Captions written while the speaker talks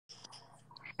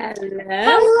Hello.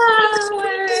 Hello,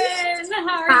 Erin.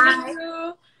 How are Hi.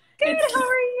 you? Good. It's How are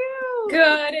you?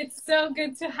 good. It's so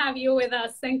good to have you with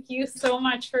us. Thank you so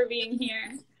much for being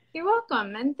here. You're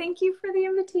welcome, and thank you for the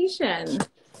invitation.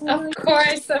 Of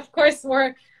course,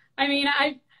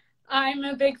 I'm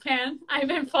a big fan. I've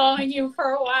been following you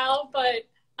for a while, but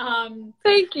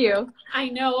Thank you. I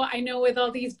know with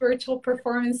all these virtual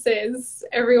performances,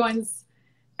 everyone's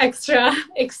extra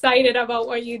excited about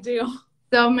what you do.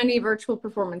 So many virtual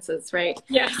performances, right?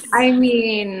 Yes. I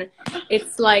mean,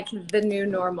 it's like the new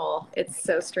normal. It's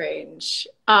so strange.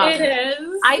 It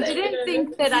is. I didn't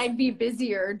think that I'd be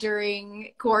busier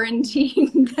during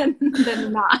quarantine than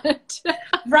not.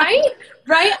 Right?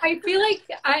 Right? I feel like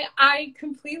I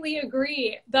completely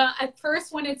agree. At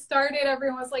first when it started,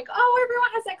 everyone was like, oh, everyone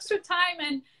has extra time,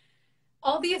 and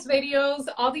all these videos,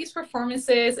 all these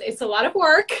performances, it's a lot of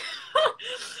work.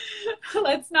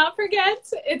 Let's not forget.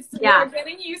 We're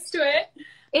getting used to it.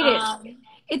 It is.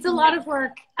 It's a lot of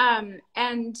work.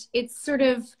 And it's sort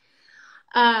of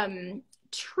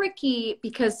tricky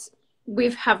because we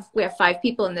have 5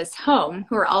 people in this home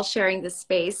who are all sharing this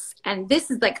space, and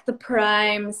this is like the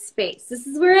prime space. This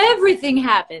is where everything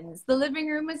happens. The living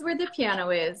room is where the piano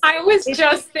is. I was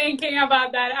just thinking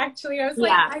about that, actually. I was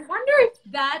like, I wonder if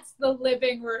that's the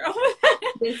living room.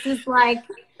 This is like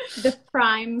the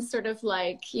prime sort of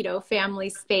like, you know, family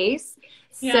space.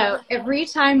 So every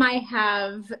time I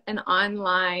have an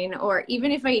online, or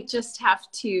even if I just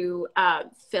have to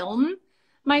film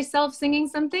myself singing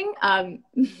something,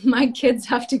 my kids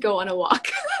have to go on a walk.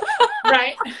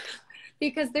 Right.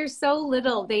 Because they're so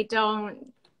little,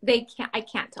 I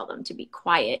can't tell them to be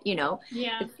quiet, you know.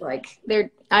 It's like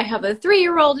I have a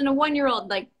 3-year-old and a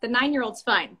 1-year-old. Like the 9-year-old's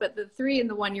fine, but the 3 and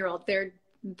the 1-year-old,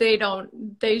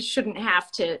 they shouldn't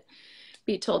have to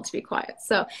be told to be quiet.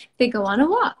 So they go on a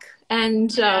walk,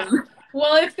 and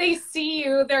well, if they see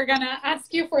you, they're gonna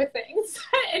ask you for things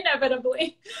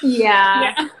inevitably.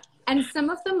 Yeah. And some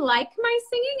of them like my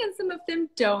singing, and some of them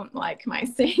don't like my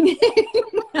singing.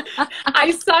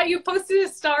 I saw you posted a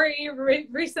story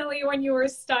recently when you were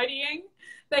studying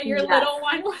that your little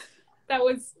one, that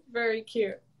was very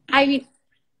cute. I mean,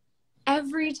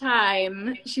 every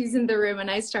time she's in the room and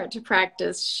I start to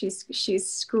practice, she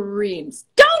screams,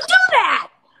 "Don't do that!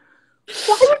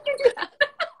 Why would you do that?"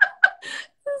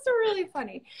 This is really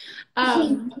funny.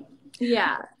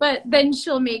 But then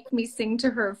she'll make me sing to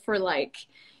her for like,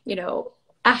 you know,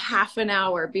 a half an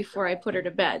hour before I put her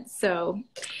to bed. So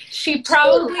she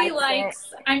probably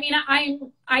likes, I mean,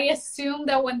 I assume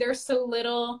that when they're so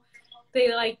little,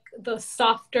 they like the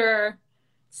softer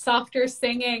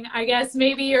singing. I guess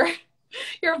maybe your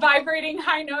vibrating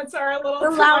high notes are a little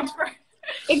too loud for her.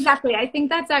 Exactly. I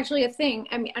think that's actually a thing.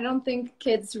 I mean, I don't think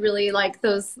kids really like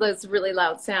those really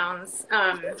loud sounds.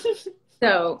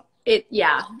 So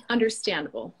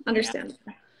understandable.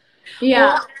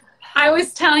 Yeah. Well, I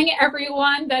was telling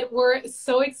everyone that we're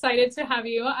so excited to have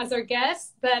you as our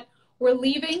guest, that we're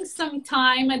leaving some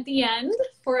time at the end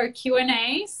for a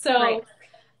Q&A. So,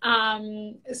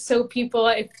 so people,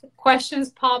 if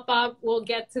questions pop up, we'll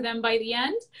get to them by the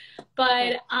end.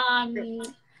 But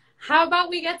how about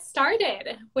we get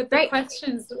started with the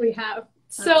questions that we have?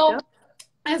 So,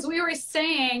 as we were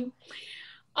saying,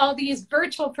 all these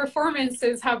virtual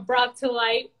performances have brought to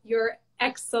light your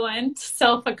excellent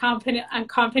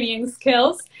self-accompanying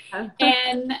skills.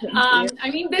 And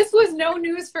I mean, this was no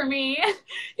news for me.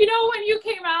 You know, when you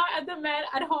came out at the Met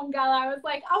at Home Gala, I was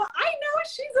like, oh, I know,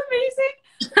 she's amazing.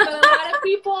 But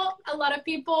a lot of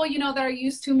people, you know, that are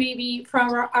used to maybe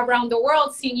from around the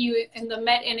world seeing you in the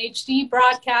Met NHD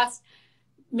broadcast,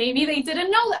 maybe they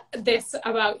didn't know this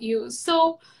about you.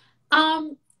 So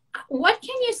what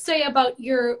can you say about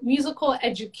your musical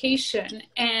education,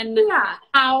 and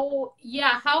how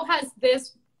has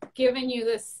this given you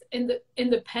this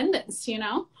independence, you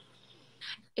know?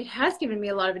 It has given me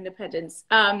a lot of independence.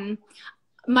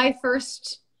 My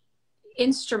first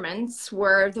instruments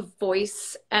were the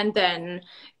voice, and then,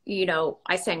 you know,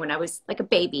 I sang when I was like a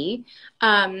baby,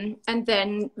 and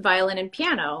then violin and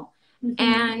piano.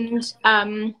 And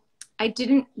I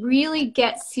didn't really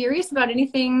get serious about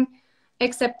anything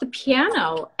except the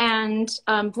piano, and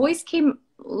voice came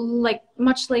like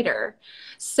much later.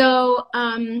 So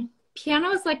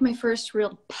piano is like my first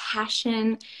real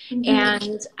passion,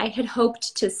 and I had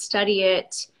hoped to study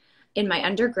it in my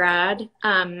undergrad.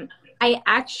 I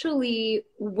actually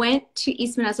went to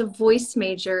Eastman as a voice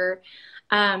major,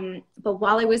 but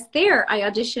while I was there, I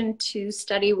auditioned to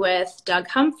study with Doug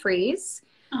Humphreys.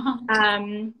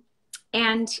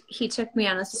 And he took me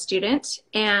on as a student,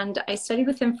 and I studied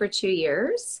with him for 2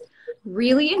 years,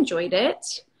 really enjoyed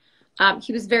it.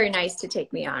 He was very nice to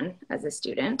take me on as a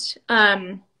student.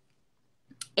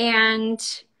 And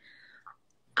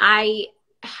I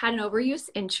had an overuse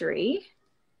injury.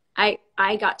 I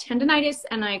got tendonitis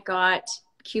and I got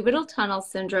cubital tunnel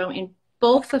syndrome in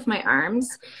both of my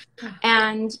arms.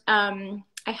 And I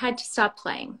had to stop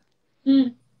playing.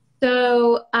 Mm.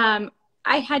 So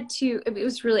I had to, it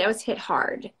was really, I was hit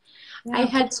hard. Yeah. I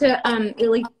had to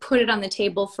really put it on the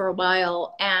table for a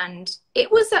while. And it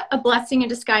was a blessing in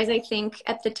disguise, I think.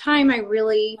 At the time, I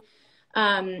really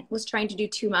was trying to do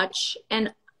too much.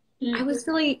 And I was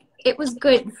really, it was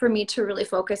good for me to really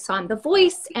focus on the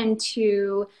voice and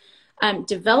to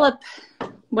develop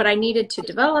what I needed to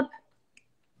develop.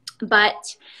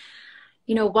 But,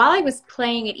 you know, while I was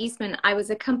playing at Eastman, I was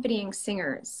accompanying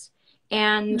singers.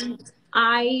 And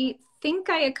I think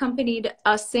I accompanied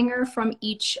a singer from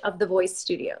each of the voice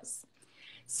studios.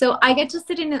 So I get to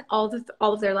sit in all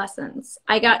of their lessons.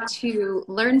 I got to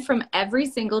learn from every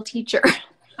single teacher.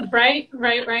 Right.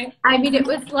 I mean, it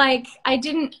was like, I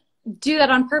didn't do that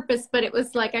on purpose, but it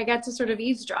was like I got to sort of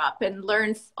eavesdrop and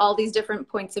learn all these different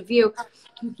points of view.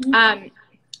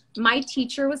 My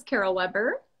teacher was Carol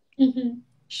Weber.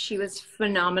 She was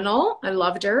phenomenal. I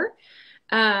loved her.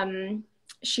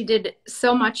 She did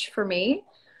so much for me.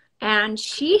 And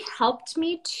she helped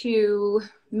me to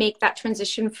make that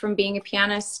transition from being a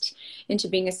pianist into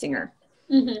being a singer.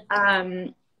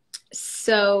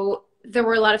 So there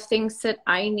were a lot of things that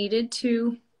I needed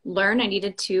to learn. I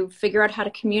needed to figure out how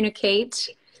to communicate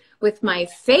with my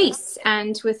face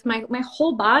and with my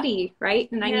whole body,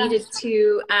 right? And I needed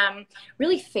to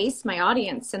really face my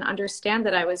audience and understand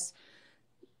that I was,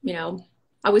 you know,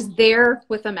 I was there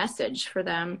with a message for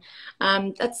them.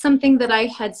 That's something that I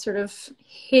had sort of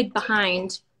hid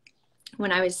behind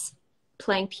when I was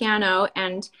playing piano,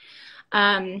 and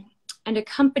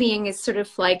accompanying is sort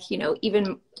of like, you know,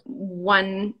 even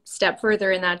one step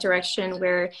further in that direction,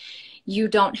 where you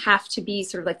don't have to be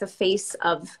sort of like the face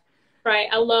of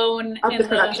alone of the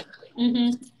production.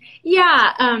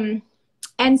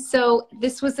 And so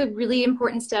this was a really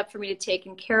important step for me to take,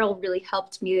 and Carol really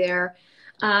helped me there.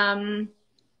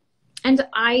 And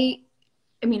I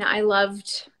mean, I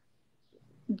loved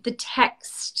the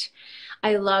text.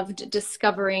 I loved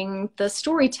discovering the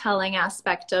storytelling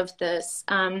aspect of this.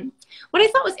 What I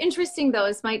thought was interesting, though,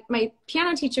 is my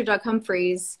piano teacher, Doug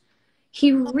Humphreys,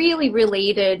 he really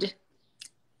related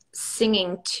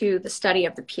singing to the study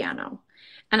of the piano.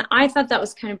 And I thought that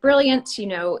was kind of brilliant. You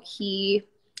know, he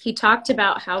talked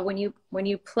about how when you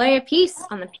play a piece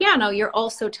on the piano, you're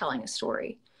also telling a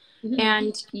story.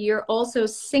 And you're also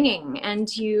singing, and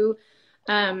you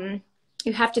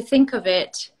have to think of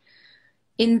it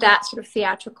in that sort of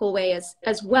theatrical way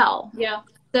as well. Yeah.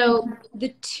 So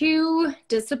the two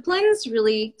disciplines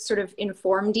really sort of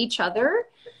informed each other,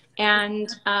 and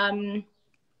I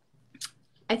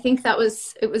think it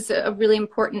was a really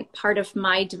important part of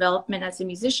my development as a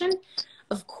musician.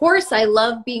 Of course, I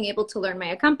love being able to learn my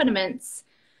accompaniments,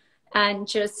 and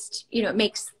just, you know, it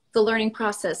makes the learning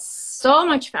process so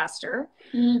much faster.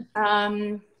 And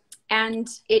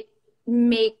it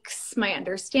makes my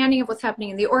understanding of what's happening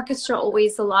in the orchestra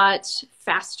always a lot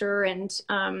faster. And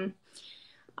I'm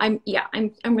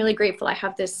really grateful I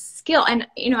have this skill. And,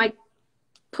 you know, I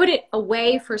put it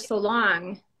away for so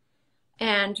long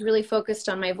and really focused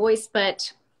on my voice,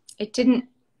 but it didn't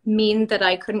mean that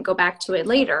I couldn't go back to it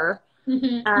later.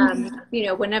 You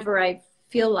know, whenever I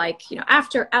feel like, you know,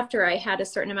 after I had a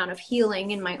certain amount of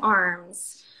healing in my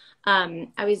arms,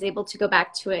 I was able to go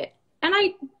back to it, and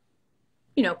I,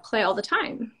 you know, play all the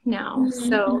time now.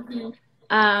 So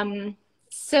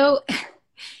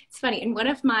it's funny, in one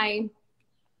of my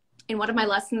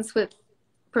lessons with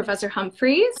Professor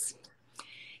Humphreys,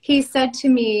 he said to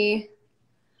me,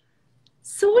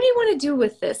 "So what do you want to do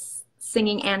with this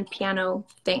singing and piano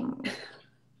thing?"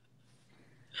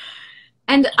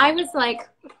 And I was like,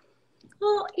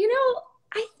 well, you know,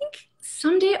 I think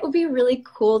someday it would be really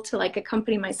cool to like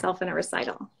accompany myself in a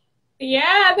recital.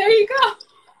 Yeah, there you go.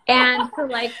 And to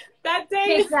like that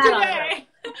day is today.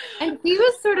 And he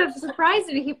was sort of surprised,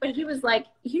 and but he was like,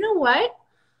 you know what?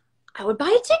 I would buy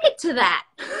a ticket to that.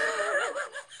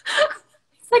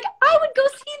 It's like, I would go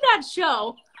see that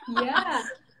show. Yeah.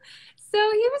 So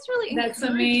he was really That's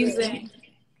amazing.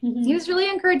 He was really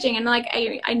encouraging, and like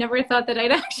I never thought that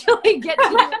I'd actually get to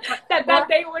do it, that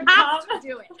day would come to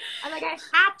do it. I'm like, I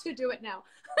have to do it now.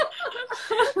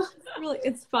 Really,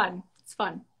 it's fun. It's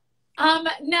fun.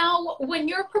 Now, when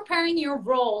you're preparing your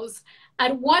roles,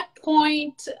 at what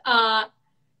point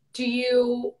do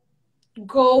you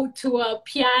go to a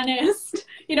pianist?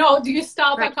 You know, do you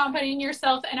stop accompanying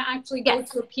yourself and actually go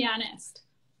to a pianist?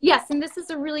 Yes, and this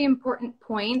is a really important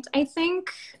point. I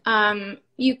think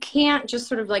you can't just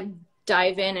sort of like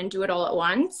dive in and do it all at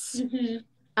once. Mm-hmm.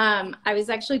 I was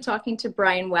actually talking to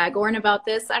Brian Wagorn about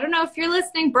this. I don't know if you're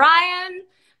listening, Brian,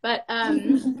 but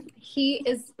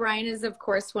Brian is, of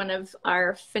course, one of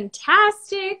our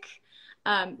fantastic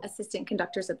assistant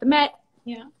conductors at the Met.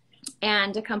 Yeah.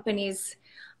 And accompanies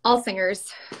all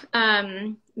singers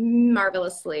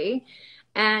marvelously.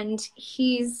 And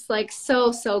he's like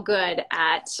so good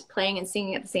at playing and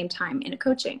singing at the same time in a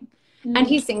coaching. Mm-hmm. And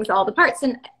he sings all the parts.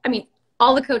 And I mean,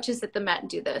 all the coaches at the Met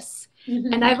do this.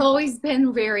 Mm-hmm. And I've always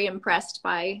been very impressed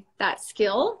by that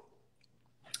skill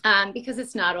because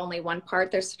it's not only one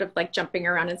part. They're sort of like jumping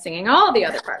around and singing all the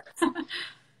other parts.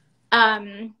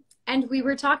 And we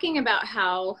were talking about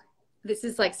how this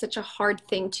is like such a hard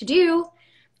thing to do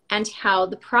and how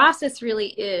the process really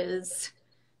is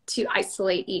to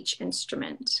isolate each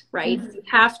instrument, right? Mm-hmm. You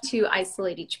have to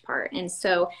isolate each part. And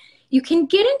so you can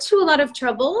get into a lot of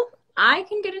trouble. I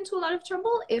can get into a lot of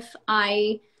trouble if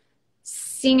I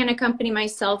sing and accompany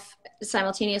myself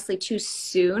simultaneously too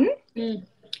soon. Mm.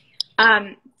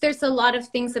 There's a lot of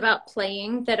things about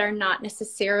playing that are not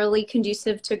necessarily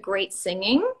conducive to great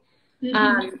singing.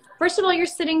 Mm-hmm. First of all, you're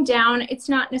sitting down. It's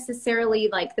not necessarily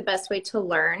like the best way to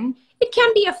learn. It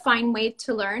can be a fine way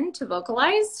to learn, to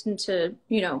vocalize and to,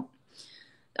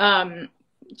 to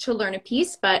learn a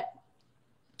piece. But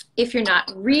if you're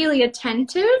not really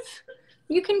attentive,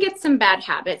 you can get some bad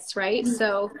habits, right? Mm-hmm.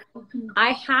 So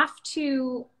I have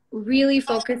to really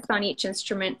focus on each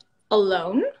instrument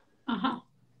alone. Uh-huh.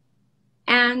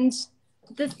 And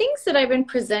the things that I've been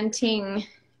presenting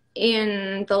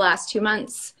in the last 2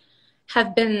 months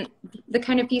have been the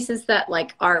kind of pieces that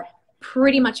like are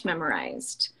pretty much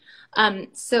memorized.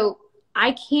 So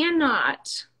I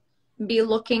cannot be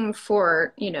looking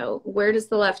for, where does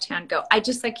the left hand go? I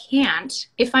can't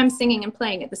if I'm singing and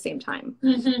playing at the same time.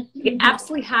 Mm-hmm. It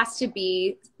absolutely has to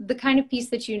be the kind of piece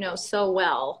that you know so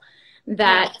well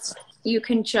that you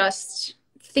can just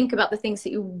think about the things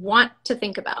that you want to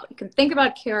think about. You can think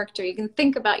about character. You can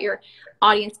think about your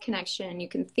audience connection. You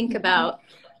can think about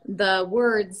the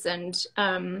words. And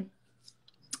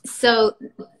so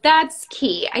that's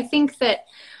key. I think that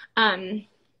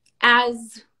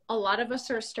as a lot of us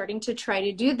are starting to try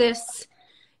to do this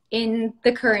in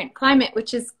the current climate,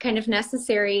 which is kind of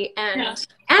necessary and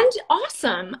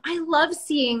awesome. I love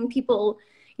seeing people,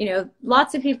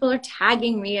 lots of people are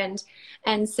tagging me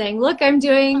and saying, look, I'm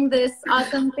doing this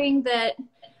awesome thing that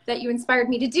you inspired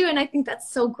me to do. And I think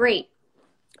that's so great.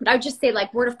 But I would just say,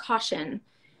 like, word of caution,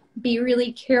 be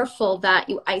really careful that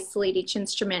you isolate each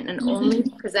instrument and only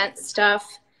present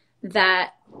stuff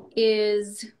that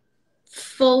is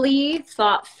fully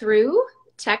thought through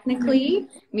technically,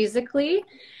 musically,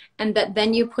 and that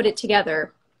then you put it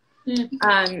together. So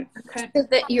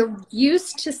that you're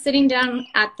used to sitting down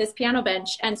at this piano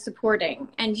bench and supporting,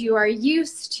 and you are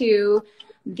used to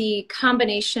the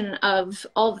combination of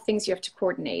all the things you have to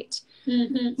coordinate.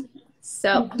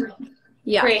 So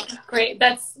yeah. Great.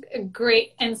 That's a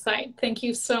great insight. Thank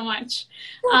you so much.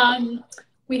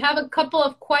 We have a couple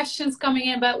of questions coming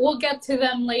in, but we'll get to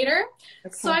them later.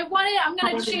 Okay. So I'm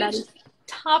going to change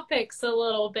topics a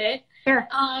little bit. Sure.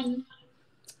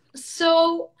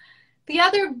 So the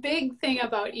other big thing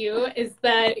about you is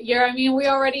that we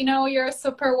already know you're a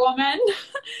superwoman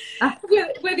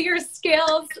with your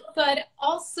skills, but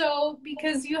also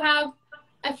because you have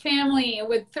a family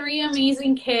with 3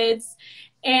 amazing kids.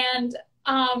 And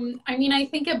I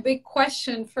think a big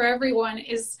question for everyone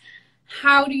is,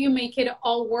 how do you make it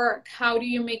all work? How do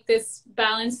you make this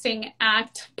balancing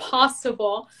act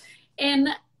possible? And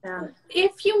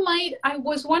I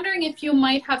was wondering if you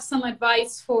might have some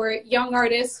advice for young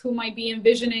artists who might be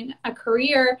envisioning a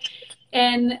career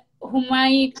and who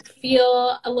might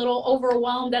feel a little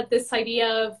overwhelmed at this idea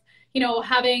of,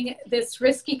 having this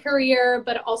risky career,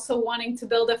 but also wanting to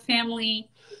build a family.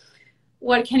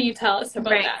 What can you tell us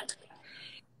about that?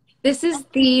 This is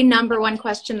the number one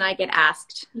question I get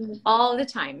asked all the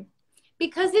time,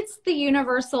 because it's the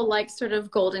universal, like, sort of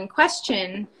golden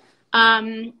question.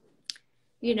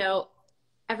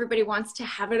 Everybody wants to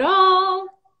have it all.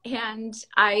 And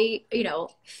I,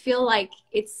 feel like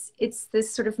it's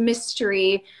this sort of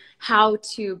mystery how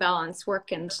to balance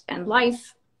work and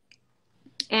life.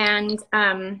 And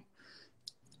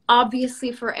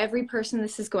obviously for every person,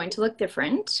 this is going to look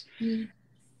different.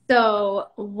 So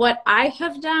what I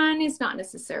have done is not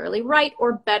necessarily right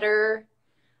or better,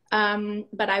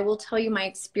 but I will tell you my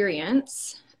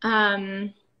experience.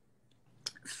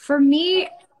 For me,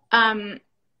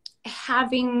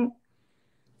 having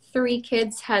 3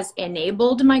 kids has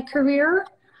enabled my career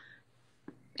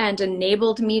and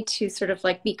enabled me to sort of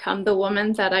like become the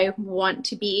woman that I want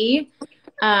to be,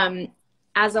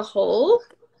 as a whole,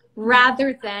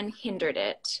 rather than hindered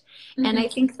it. And I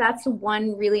think that's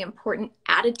one really important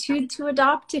attitude to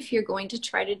adopt if you're going to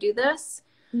try to do this.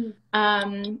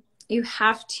 You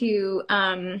have to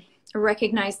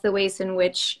recognize the ways in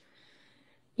which,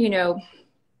 you know,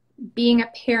 being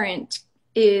a parent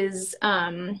is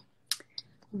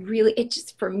really, it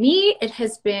just, for me, it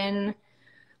has been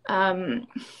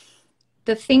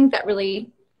the thing that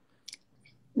really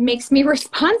makes me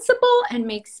responsible and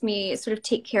makes me sort of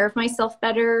take care of myself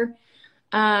better.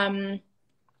 I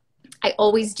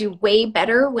always do way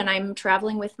better when I'm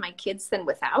traveling with my kids than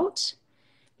without,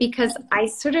 because I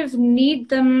sort of need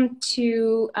them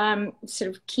to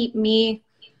sort of keep me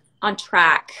on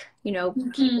track, you know,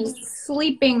 keep me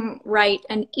sleeping right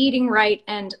and eating right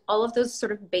and all of those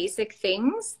sort of basic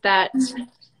things that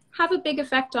have a big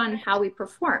effect on how we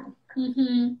perform.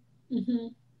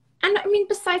 And I mean,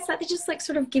 besides that, they just like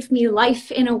sort of give me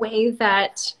life in a way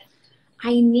that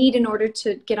I need in order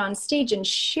to get on stage and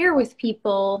share with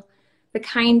people the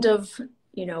kind of,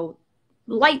 you know,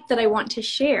 light that I want to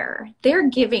share. They're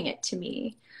giving it to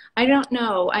me. I don't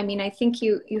know. I mean, I think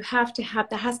you have to have,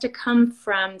 that has to come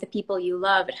from the people you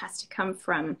love. It has to come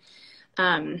from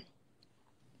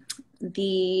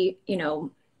the, you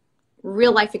know,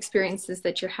 real life experiences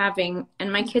that you're having.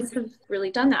 And my kids have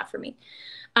really done that for me.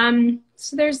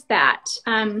 So there's that.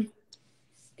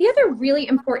 The other really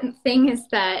important thing is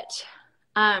that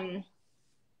I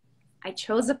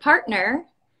chose a partner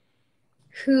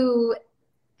who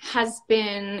has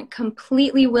been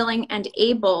completely willing and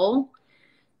able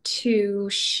to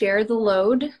share the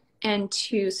load and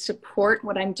to support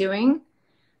what I'm doing.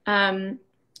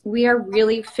 We are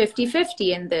really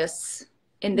 50-50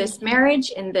 in this marriage,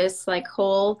 in this like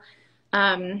whole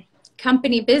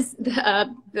company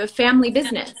the family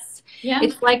business. Yeah.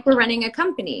 It's like we're running a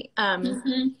company,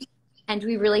 and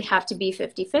we really have to be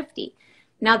 50-50.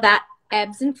 Now that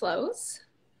ebbs and flows.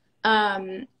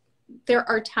 There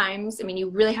are times, I mean, you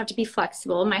really have to be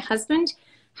flexible. My husband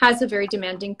has a very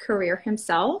demanding career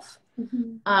himself.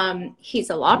 He's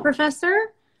a law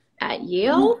professor at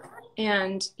Yale,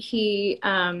 and he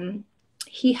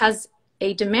has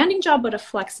a demanding job, but a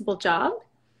flexible job.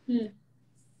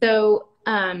 So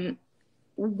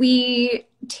we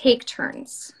take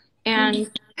turns, and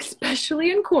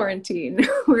especially in quarantine,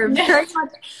 we're very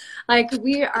much like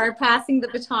we are passing the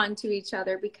baton to each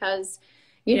other because,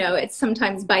 you know, it's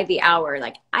sometimes by the hour,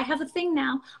 like, I have a thing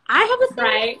now. I have a thing.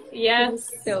 Right. Yes.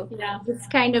 So yeah, it's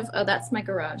kind of, oh, that's my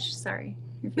garage. Sorry.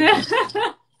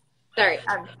 Sorry.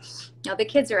 No, the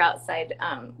kids are outside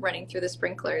running through the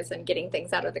sprinklers and getting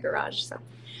things out of the garage. So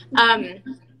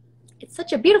it's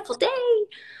such a beautiful day.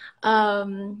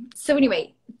 So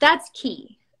anyway, that's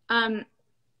key.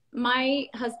 My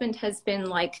husband has been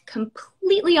like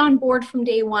completely on board from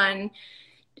day one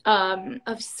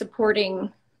of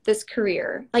supporting this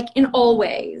career, like in all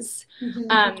ways.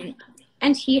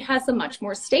 And he has a much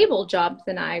more stable job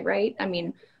than I, right? I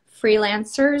mean,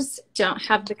 freelancers don't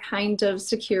have the kind of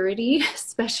security,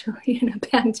 especially in a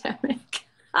pandemic.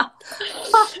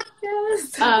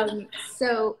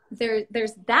 So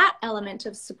there's that element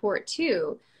of support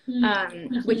too,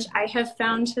 which I have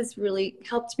found has really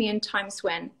helped me in times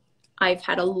when I've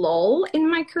had a lull in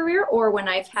my career, or when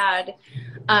I've had,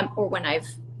 or when I've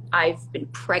been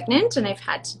pregnant and I've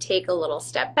had to take a little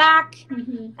step back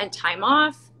and time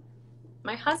off.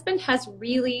 My husband has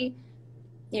really,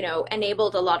 you know,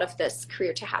 enabled a lot of this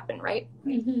career to happen, right?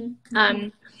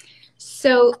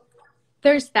 So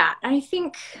there's that. I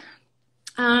think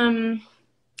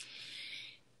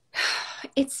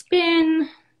it's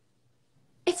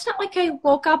not like I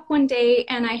woke up one day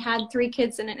and I had 3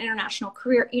 kids and an international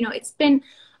career. You know, it's been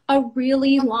a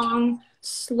really long,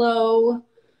 slow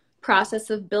process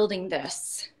of building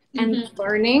this and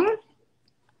learning.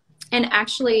 And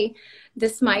actually,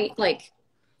 this might, like,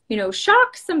 you know,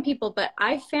 shock some people, but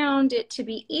I found it to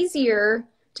be easier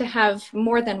to have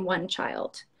more than one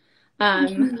child.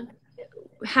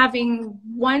 Having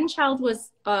one child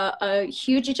was a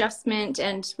huge adjustment,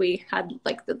 and we had,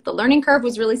 like, the learning curve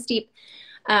was really steep.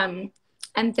 And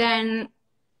then,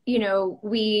 you know,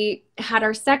 we had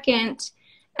our second,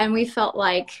 and we felt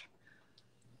like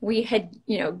we had,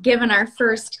 you know, given our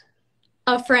first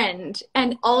a friend,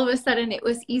 and all of a sudden it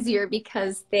was easier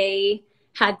because they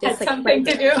had this, like, something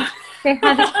to do. They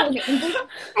had this,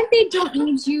 and they don't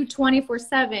need you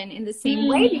 24/7 in the same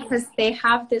way, because they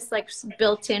have this, like,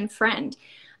 built-in friend.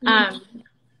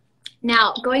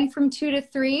 Now going from 2 to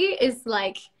 3 is,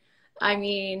 like, I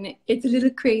mean, it's a little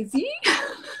crazy.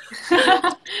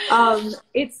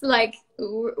 It's like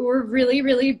we're really,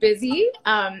 really busy,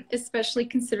 especially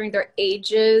considering their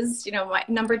ages. You know, my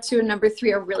number 2 and number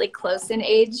 3 are really close in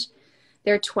age.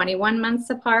 They're 21 months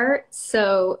apart.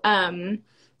 So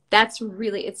that's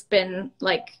really, it's been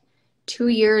like 2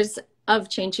 years of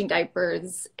changing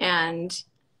diapers and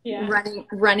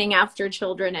running after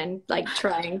children and like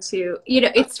trying to, you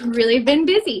know, it's really been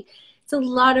busy. It's a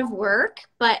lot of work,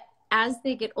 but as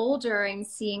they get older, I'm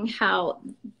seeing how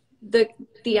the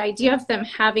idea of them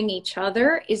having each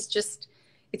other is just,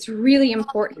 it's really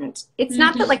important. It's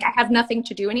not that like I have nothing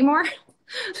to do anymore.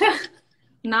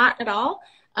 Not at all.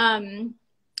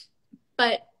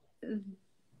 But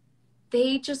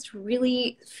they just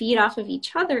really feed off of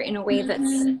each other in a way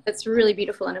that's really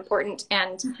beautiful and important.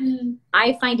 And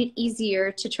I find it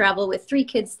easier to travel with 3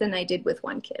 kids than I did with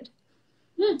 1 kid.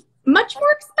 Much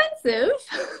more expensive.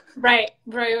 Right.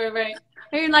 I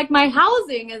mean, like my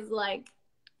housing is like,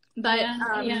 but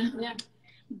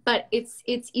but it's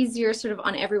easier sort of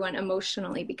on everyone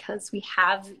emotionally because we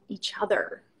have each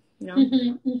other, you know.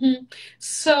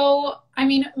 So I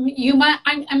mean,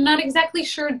 I'm not exactly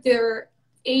sure their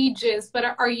ages, but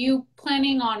are you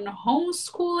planning on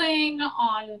homeschooling,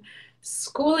 on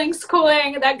schooling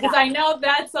that, because I know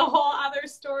that's a whole other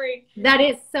story. That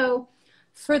is. So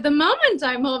for the moment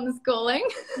I'm homeschooling.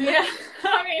 Yeah.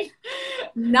 I mean,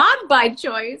 not by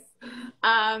choice.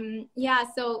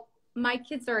 So my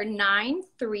kids are 9,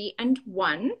 3, and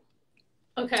 1.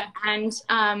 Okay. And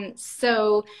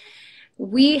so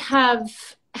we have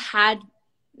had,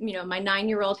 you know, my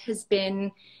 9-year-old has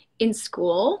been in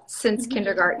school since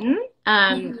kindergarten.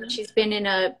 She's been in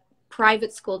a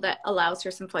private school that allows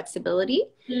her some flexibility.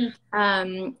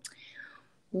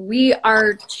 We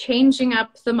are changing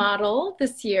up the model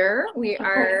this year. We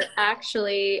are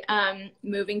actually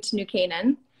moving to New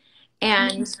Canaan,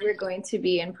 and we're going to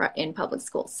be in public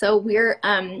school. So we're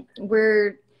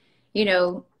you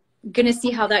know, gonna see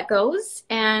how that goes.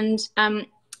 And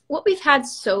what we've had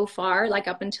so far, like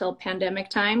up until pandemic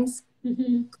times,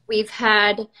 we've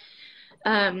had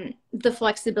the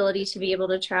flexibility to be able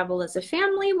to travel as a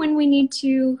family when we need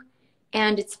to,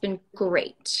 and it's been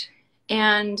great.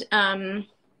 And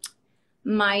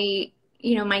my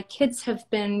kids have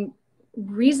been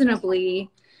reasonably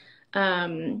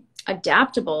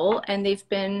adaptable, and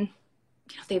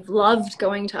they've loved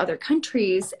going to other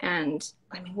countries, and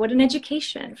I mean, what an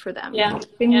education for them. It's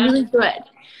been really good.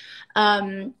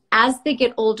 As they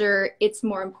get older, it's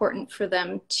more important for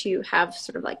them to have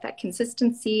sort of like that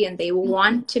consistency, and they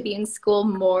want to be in school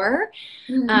more.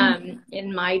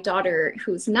 And my daughter,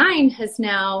 who's 9, has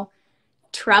now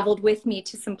traveled with me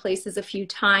to some places a few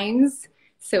times.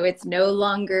 So it's no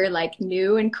longer like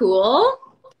new and cool.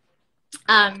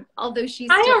 Although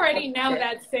I already know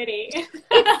that city.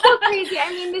 It's so crazy. I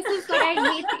mean, this is like,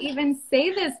 I hate to even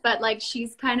say this, but like,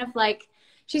 she's kind of like,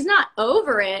 she's not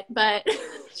over it, but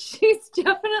she's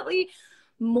definitely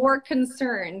more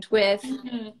concerned with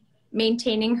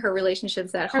maintaining her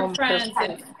relationships at home. Friends,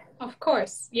 of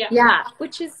course. Yeah,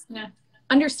 which is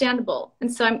understandable.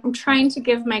 And so I'm trying to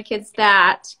give my kids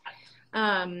that.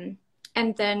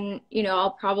 And then, you know,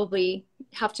 I'll probably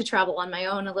have to travel on my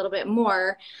own a little bit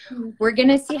more. We're going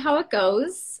to see how it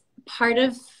goes. Part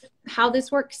of how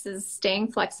this works is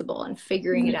staying flexible and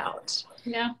figuring it out.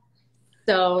 Yeah.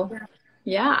 So,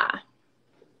 yeah.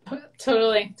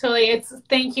 Totally.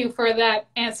 Thank you for that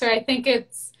answer. I think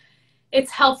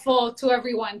it's helpful to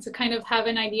everyone to kind of have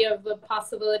an idea of the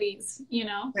possibilities, you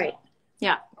know? Right.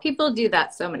 Yeah, people do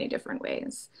that so many different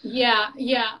ways. Yeah.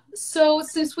 So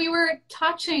since we were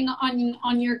touching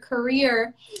on your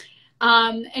career,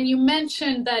 and you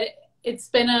mentioned that it's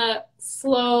been a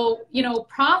slow, you know,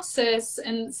 process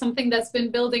and something that's been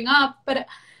building up, but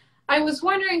I was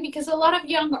wondering, because a lot of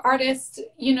young artists,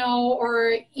 you know,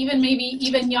 or even maybe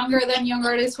even younger than young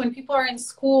artists, when people are in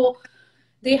school,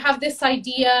 they have this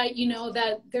idea, you know,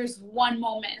 that there's one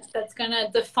moment that's going to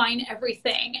define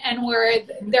everything, and where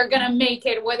they're going to make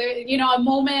it, whether, you know, a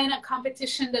moment, a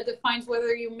competition that defines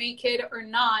whether you make it or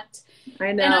not.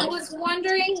 I know. And I was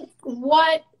wondering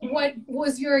what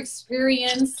was your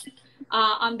experience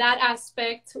on that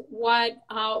aspect, what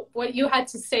you had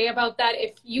to say about that,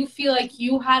 if you feel like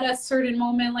you had a certain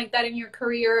moment like that in your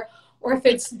career, or if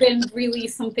it's been really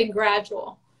something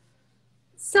gradual.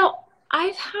 So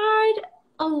I've had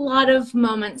a lot of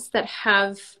moments that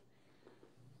have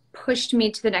pushed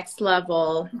me to the next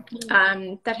level,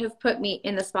 that have put me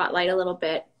in the spotlight a little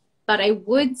bit. But I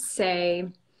would say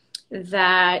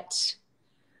that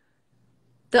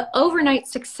the overnight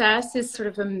success is sort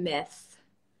of a myth.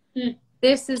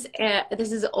 This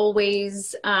is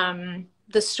always the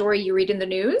story you read in the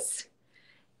news.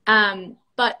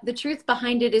 But the truth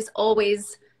behind it is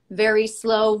always very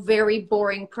slow, very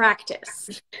boring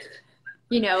practice.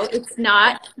 You know, it's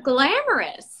not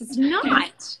glamorous. It's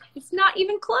not. It's not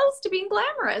even close to being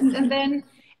glamorous.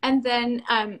 And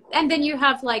then you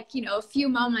have, like, you know, a few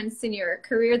moments in your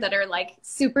career that are like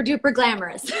super duper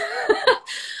glamorous.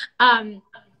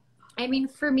 I mean,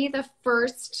 for me, the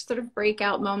first sort of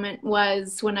breakout moment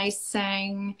was when I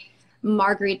sang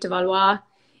Marguerite de Valois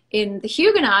in the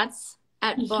Huguenots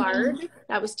at Bard.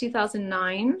 That was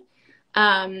 2009.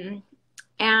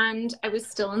 And I was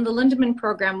still in the Lindemann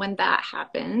program when that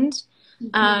happened.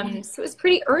 So it was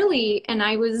pretty early, and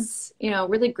I was, you know,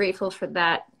 really grateful for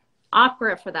that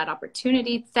opera, for that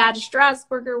opportunity. Thad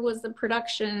Strasburger was the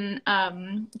production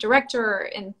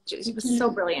director, and it was so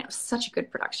brilliant. It was such a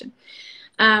good production.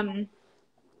 And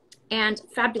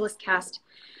fabulous cast.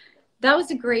 That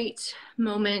was a great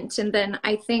moment. And then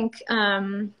I think,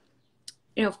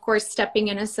 you know, of course, stepping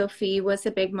in as Sophie was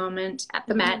a big moment at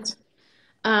the Met.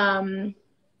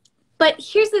 But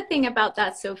here's the thing about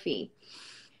that, Sophie.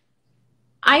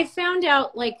 I found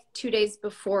out like 2 days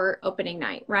before opening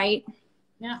night, right?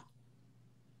 Yeah.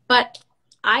 But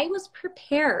I was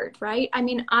prepared, right? I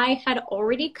mean, I had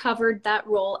already covered that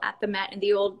role at the Met in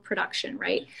the old production,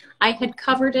 right? I had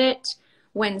covered it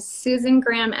when Susan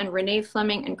Graham and Renee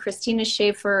Fleming and Christina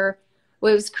Schaefer,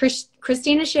 well, it was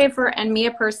Christina Schaefer and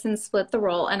Mia Person split the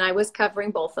role, and I was covering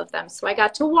both of them. So I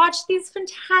got to watch these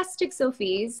fantastic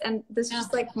Sophies, and this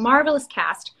just like marvelous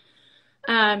cast.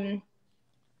 And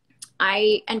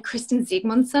Kristen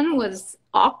Siegmundson was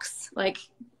Ox, like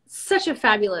such a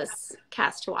fabulous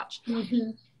cast to watch.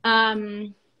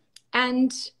 And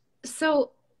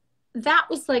so that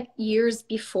was like years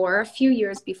before, a few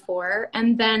years before.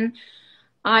 And then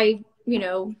I, you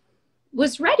know,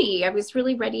 was ready. I was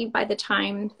really ready by the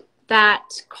time that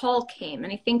call came.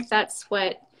 And I think that's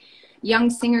what young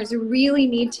singers really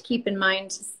need to keep in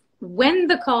mind. When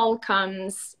the call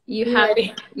comes, you have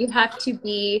to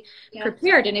be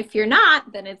prepared. And if you're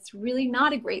not, then it's really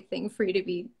not a great thing for you to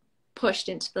be pushed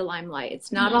into the limelight.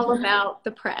 It's not all about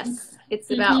the press. It's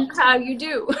about how you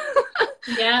do.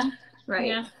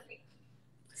 Right.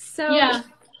 So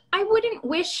I wouldn't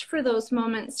wish for those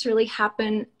moments to really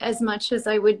happen as much as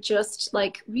I would just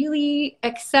like really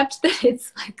accept that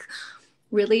it's like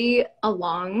really a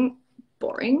long,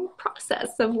 boring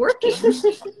process of working.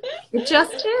 It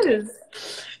just is.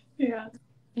 Yeah.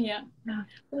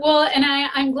 Well, and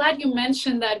I'm glad you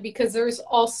mentioned that, because there's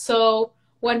also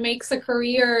what makes a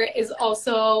career is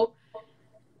also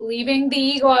leaving the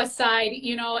ego aside,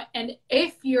 you know, and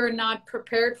if you're not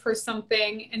prepared for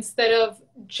something, instead of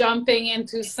jumping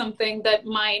into something that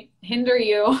might hinder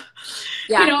you,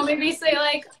 you know, maybe say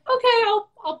like, okay,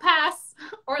 I'll pass,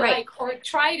 or or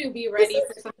try to be ready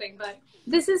for something. But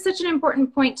this is such an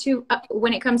important point too,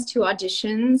 when it comes to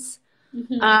auditions.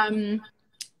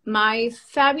 My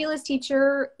fabulous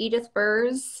teacher, Edith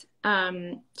Burrs,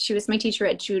 she was my teacher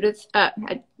at Juilliard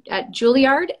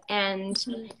and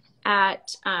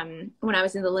at when I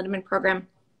was in the Lindemann program.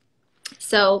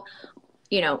 So,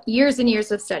 you know, years and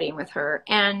years of studying with her.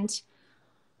 And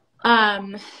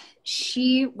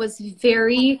she was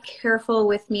very careful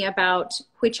with me about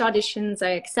which auditions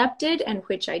I accepted and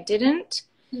which I didn't.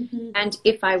 And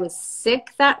if I was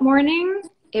sick that morning,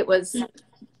 it was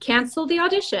cancel the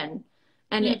audition.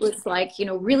 And it was like, you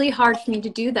know, really hard for me to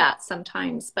do that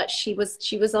sometimes. But she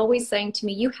was always saying to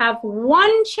me, you have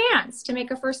one chance to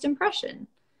make a first impression.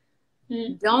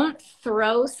 Don't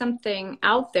throw something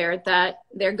out there that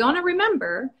they're going to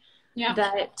remember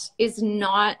that is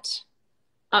not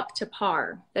up to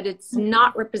par, that it's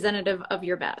not representative of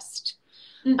your best.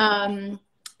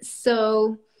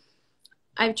 So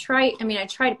I try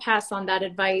to pass on that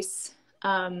advice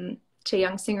to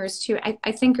young singers too.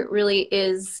 I think it really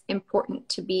is important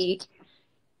to be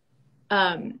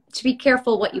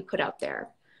careful what you put out there.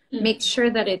 Make sure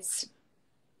that it's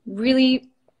really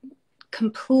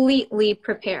completely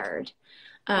prepared.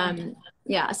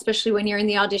 Especially when you're in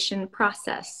the audition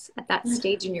process at that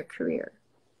stage in your career.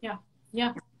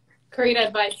 Yeah. Great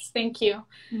advice. Thank you.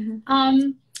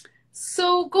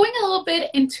 So going a little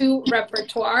bit into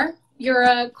repertoire, you're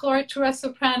a coloratura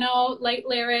soprano, light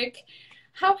lyric.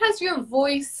 How has your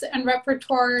voice and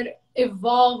repertoire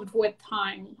evolved with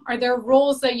time? Are there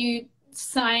roles that you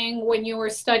sang when you were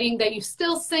studying that you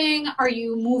still sing? Are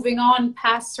you moving on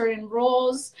past certain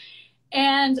roles?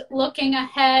 And looking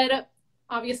ahead,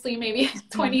 obviously maybe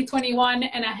 2021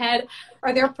 and ahead,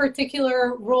 are there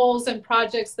particular roles and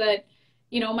projects that,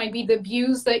 you know, might be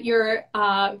debuts that you're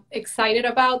excited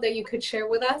about that you could share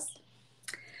with us?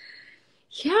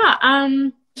 Yeah,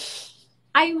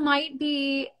 I might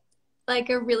be like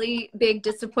a really big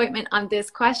disappointment on this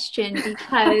question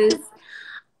because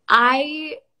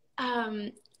I,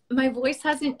 my voice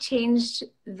hasn't changed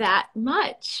that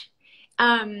much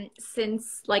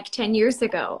since like 10 years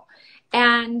ago.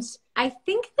 And I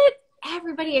think that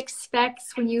everybody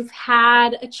expects when you've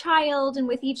had a child, and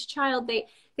with each child, they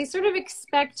sort of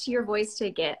expect your voice to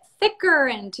get thicker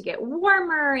and to get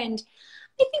warmer. And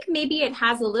I think maybe it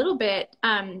has a little bit,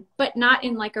 but not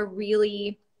in like a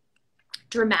really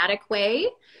dramatic way.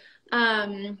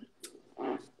 And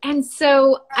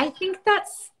so I think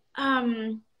that's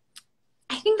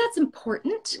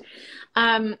important.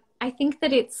 I think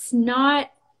that it's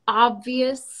not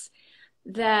obvious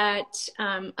that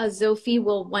a Zophie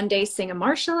will one day sing a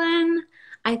Marshallin.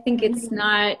 I think it's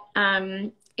not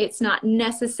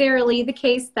necessarily the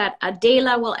case that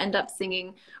Adela will end up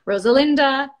singing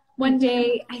Rosalinda one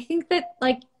day. I think that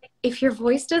like if your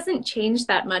voice doesn't change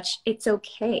that much, it's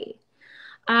okay.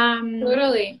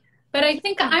 Totally. But I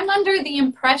think I'm under the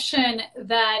impression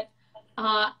that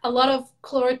a lot of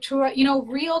coloratura, you know,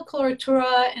 real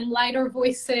coloratura and lighter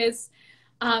voices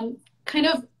kind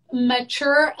of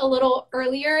mature a little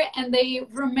earlier and they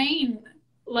remain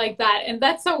like that. And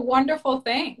that's a wonderful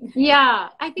thing. Yeah,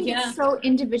 I think it's so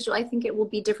individual. I think it will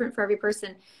be different for every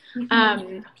person.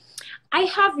 I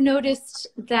have noticed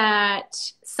that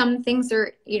some things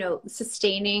are, you know,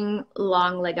 sustaining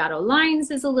long legato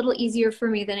lines is a little easier for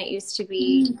me than it used to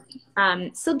be.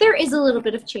 So there is a little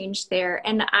bit of change there.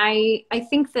 And I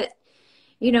think that,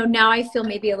 you know, now I feel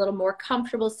maybe a little more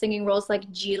comfortable singing roles like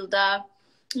Gilda,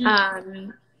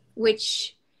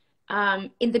 which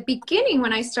in the beginning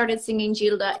when I started singing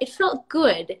Gilda, it felt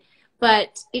good,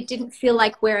 but it didn't feel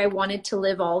like where I wanted to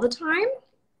live all the time.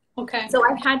 Okay. So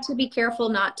I had to be careful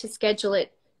not to schedule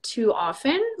it too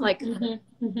often, like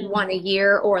one a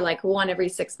year or like one every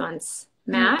 6 months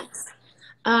max.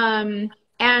 And,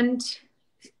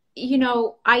 you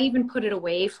know, I even put it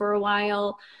away for a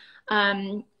while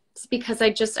because I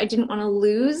didn't want to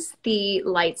lose the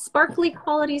light, sparkly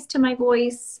qualities to my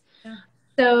voice.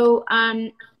 So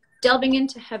delving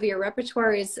into heavier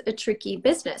repertoire is a tricky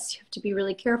business. You have to be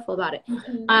really careful about it.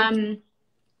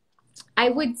 I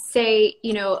would say,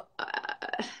 you know,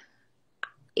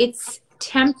 it's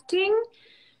tempting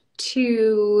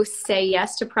to say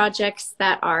yes to projects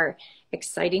that are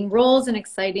exciting roles and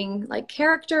exciting like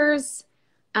characters.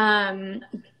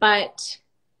 But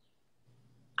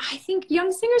I think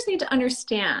young singers need to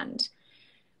understand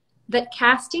that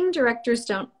casting directors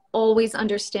don't always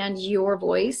understand your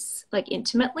voice like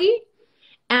intimately.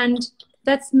 And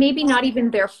that's maybe not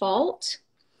even their fault.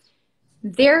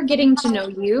 They're getting to know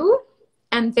you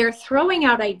and they're throwing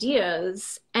out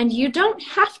ideas and you don't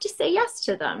have to say yes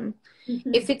to them.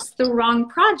 If it's the wrong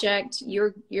project,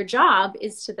 your job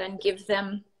is to then give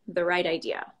them the right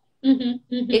idea.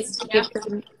 It's to give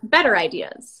them better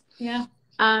ideas.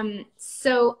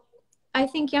 So I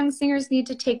think young singers need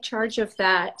to take charge of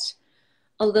that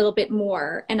a little bit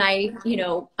more. And I, you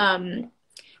know,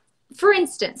 for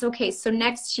instance, okay, so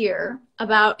next year,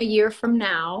 about a year from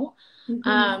now,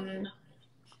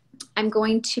 I'm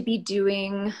going to be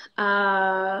doing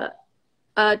a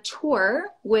tour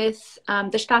with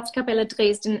the Staatskapelle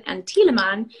Dresden and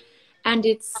Thielemann, and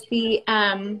it's the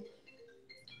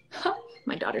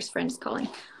my daughter's friend is calling.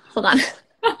 Hold on.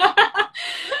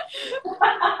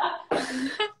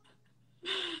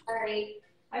 Sorry,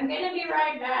 I'm gonna be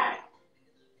right back.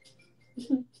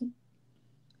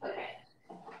 Okay.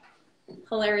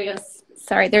 Hilarious.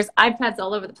 Sorry, there's iPads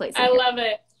all over the place. I love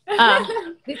it.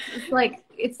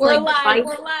 We're live.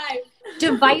 We're live.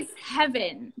 Device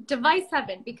heaven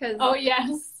because oh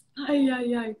yes.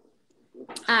 Oh,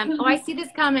 I see this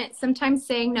comment. Sometimes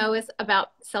saying no is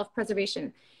about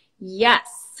self-preservation.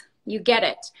 Yes, you get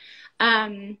it.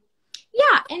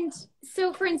 Yeah, and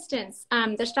so for instance,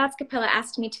 the Staatskapelle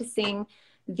asked me to sing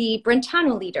the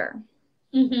Brentano Lieder,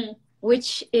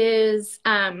 which is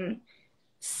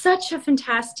such a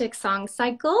fantastic song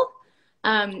cycle.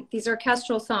 These are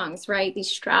orchestral songs, right? These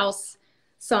Strauss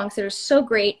songs that are so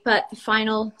great, but the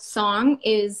final song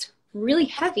is really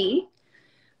heavy,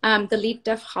 the Lied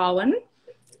der Frauen.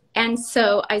 And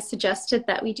so I suggested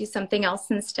that we do something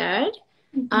else instead.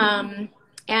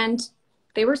 And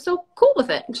they were so cool with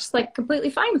it, just like completely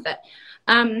fine with it.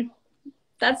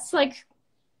 That's like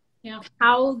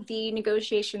how the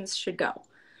negotiations should go.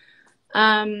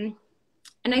 And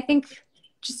I think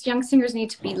just young singers need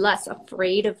to be less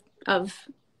afraid of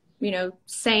you know,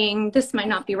 saying this might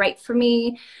not be right for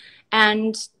me.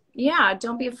 And yeah,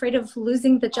 don't be afraid of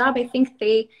losing the job. I think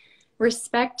they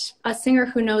respect a singer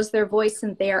who knows their voice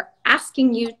and they're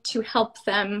asking you to help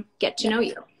them get to know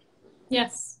you.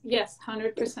 Yes,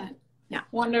 100%. Yeah.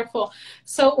 Wonderful.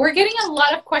 So we're getting a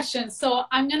lot of questions. So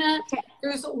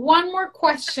there's one more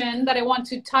question that I want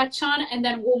to touch on, and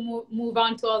then we'll move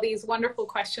on to all these wonderful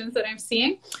questions that I'm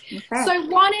seeing. Okay. So I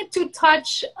wanted to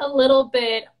touch a little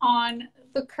bit on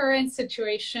the current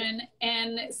situation.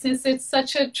 And since it's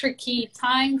such a tricky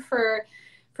time for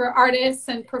artists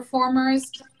and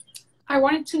performers, I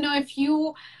wanted to know if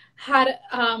you had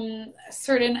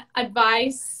certain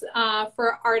advice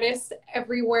for artists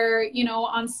everywhere, you know,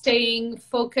 on staying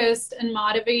focused and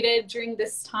motivated during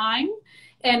this time,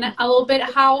 and a little bit,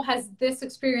 how has this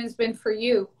experience been for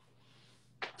you?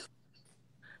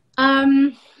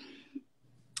 The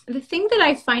thing that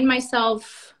I find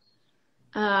myself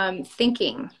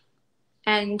thinking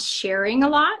and sharing a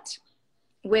lot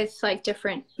with like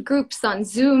different groups on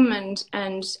Zoom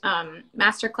and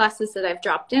master classes that I've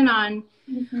dropped in on.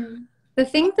 Mm-hmm. The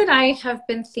thing that I have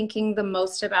been thinking the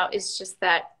most about is just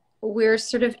that we're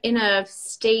sort of in a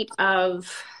state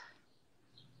of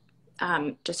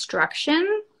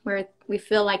destruction where we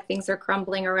feel like things are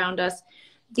crumbling around us.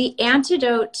 The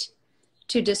antidote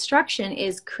to destruction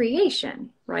is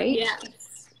creation, right?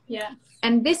 Yes. Yeah.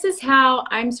 And this is how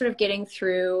I'm sort of getting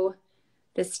through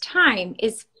this time,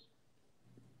 is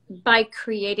by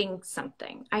creating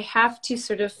something. I have to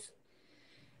sort of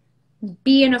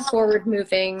be in a forward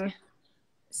moving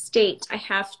state. I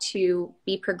have to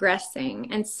be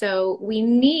progressing. And so we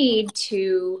need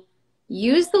to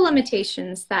use the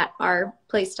limitations that are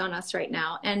placed on us right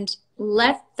now and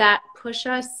let that push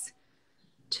us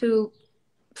to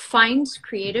find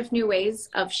creative new ways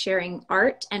of sharing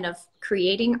art and of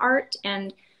creating art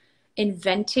and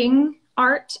inventing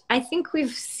art. I think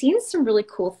we've seen some really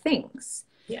cool things.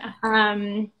 Yeah.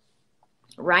 Ryan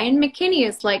McKinney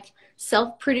is like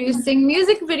self-producing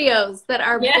music videos that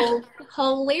are both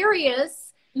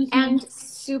hilarious and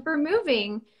super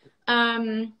moving.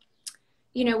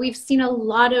 You know, we've seen a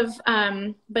lot of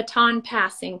baton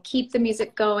passing, keep the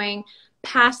music going,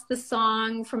 pass the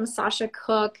song from Sasha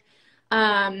Cook.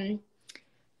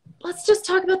 Let's just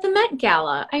talk about the Met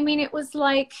Gala. I mean, it was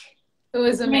like... It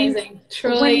was amazing.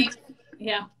 Truly,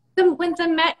 yeah. When the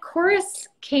Met chorus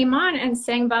came on and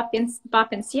sang Va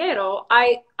Pensiero,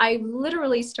 I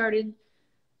literally started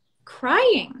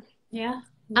crying. Yeah.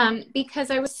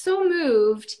 Because I was so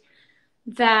moved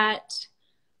that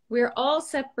we're all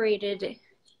separated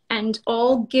and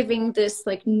all giving this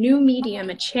like new medium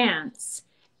a chance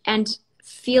and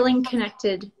feeling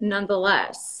connected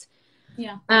nonetheless.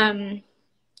 Yeah.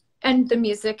 And the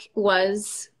music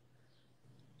was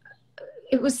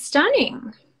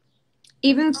stunning.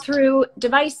 Even through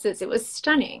devices, it was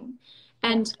stunning.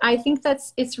 And I think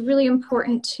it's really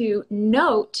important to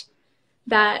note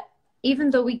that even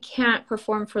though we can't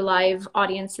perform for live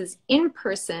audiences in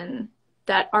person,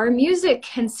 that our music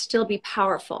can still be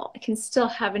powerful. It can still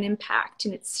have an impact,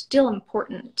 and it's still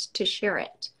important to share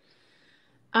it.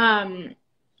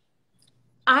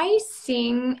 I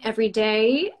sing every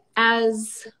day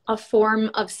as a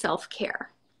form of self-care.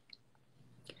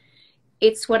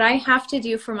 It's what I have to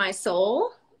do for my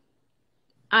soul.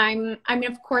 I mean,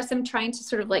 of course, I'm trying to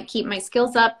sort of like keep my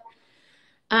skills up.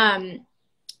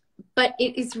 But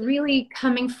it is really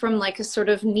coming from like a sort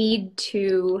of need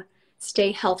to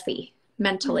stay healthy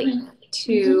mentally,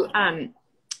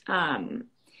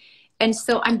 and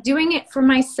so I'm doing it for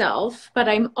myself, but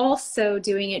I'm also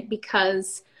doing it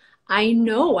because I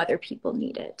know other people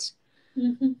need it.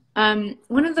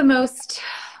 One of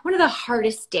the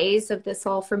hardest days of this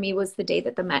all for me was the day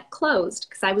that the Met closed,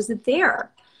 because I was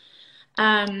there.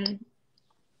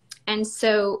 And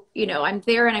so, you know, I'm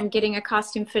there and I'm getting a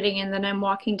costume fitting, and then I'm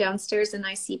walking downstairs and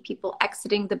I see people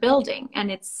exiting the building,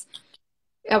 and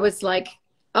I was like,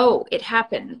 oh, it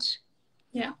happened.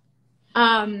 Yeah.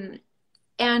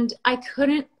 And I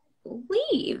couldn't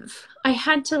leave. I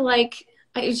had to I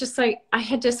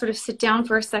had to sort of sit down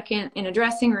for a second in a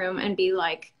dressing room and be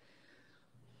like,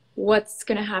 what's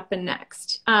going to happen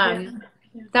next?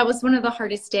 That was one of the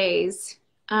hardest days.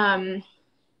 And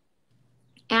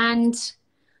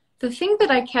the thing that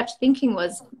I kept thinking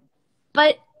was,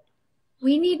 but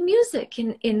we need music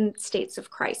in states of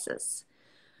crisis.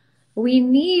 We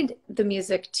need the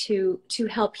music to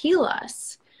help heal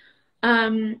us.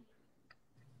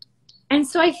 And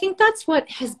so I think that's what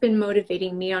has been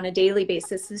motivating me on a daily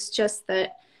basis, is just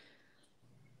that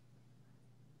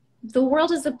the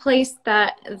world is a place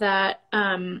that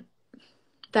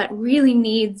really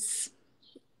needs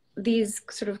these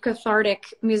sort of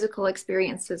cathartic musical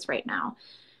experiences right now.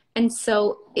 And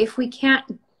so if we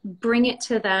can't bring it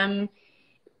to them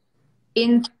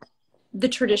in the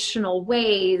traditional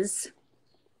ways,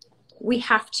 we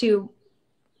have to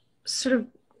sort of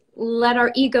let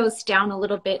our egos down a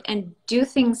little bit and do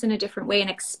things in a different way and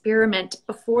experiment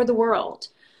before the world.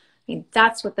 I mean,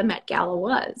 that's what the Met Gala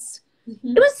was.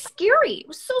 Mm-hmm. It was scary. It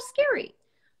was so scary.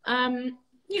 I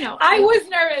was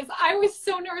nervous. I was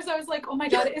so nervous. I was like, oh my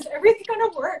God, is everything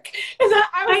going to work?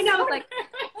 I know. Like,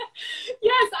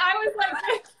 yes, I was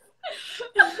like,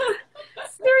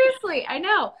 seriously, I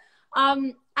know.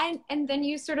 And then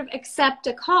you sort of accept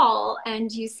a call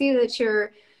and you see that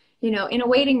you're, in a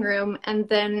waiting room, and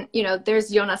then, there's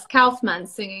Jonas Kaufmann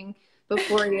singing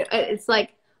before you. It's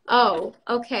like, oh,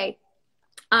 okay.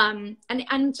 And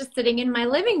I'm just sitting in my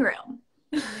living room.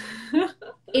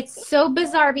 It's so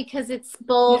bizarre because it's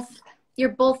both, you're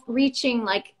both reaching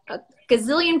like a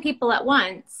gazillion people at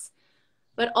once,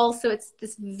 but also it's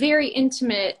this very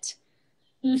intimate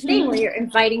thing where you're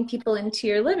inviting people into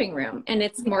your living room, and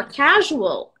it's more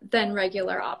casual than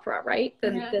regular opera, right?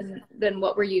 Than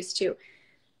what we're used to.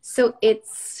 So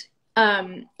it's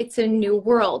a new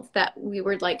world that we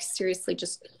were like seriously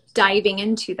just diving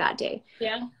into that day.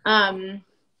 Yeah.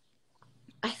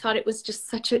 I thought it was just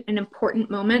such an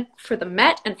important moment for the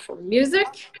Met and for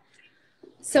music.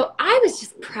 So I was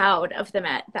just proud of the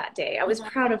Met that day. I was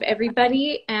proud of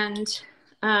everybody. And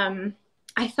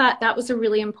I thought that was a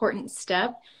really important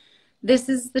step. This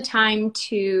is the time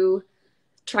to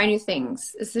try new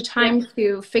things. It's the time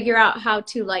to figure out how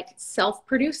to like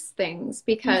self-produce things,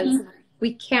 because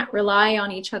we can't rely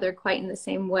on each other quite in the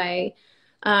same way.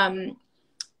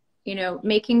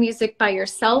 Making music by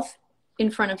yourself in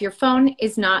front of your phone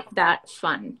is not that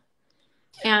fun.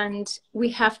 And we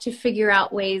have to figure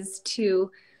out ways to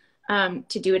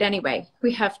do it anyway.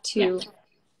 We have to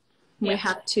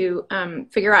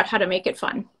figure out how to make it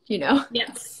fun,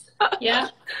 Yes. Yeah.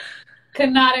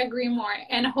 Could not agree more.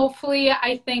 And hopefully,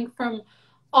 I think from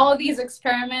all these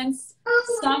experiments,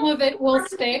 some of it will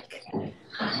stick.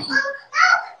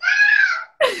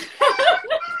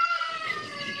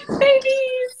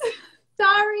 Babies!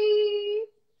 Sorry.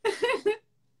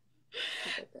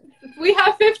 We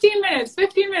have 15 minutes.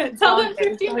 15 minutes. Tell them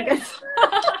 15 minutes.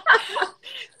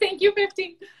 Thank you,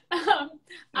 15.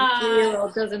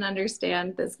 The doesn't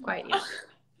understand this quite yet.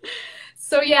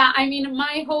 So yeah, I mean,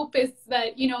 my hope is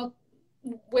that,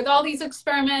 with all these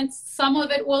experiments, some of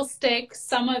it will stick,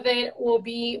 some of it will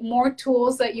be more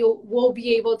tools that you will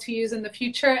be able to use in the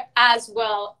future, as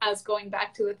well as going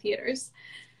back to the theaters.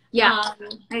 Yeah,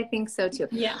 I think so too.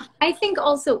 Yeah. I think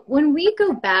also when we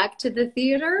go back to the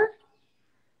theater,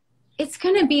 it's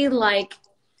going to be like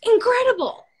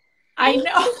incredible. I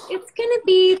know. It's going to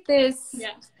be this,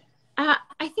 yeah.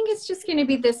 I think it's just going to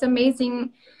be this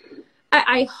amazing,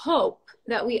 I hope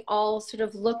that we all sort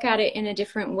of look at it in a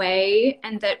different way,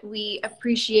 and that we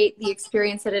appreciate the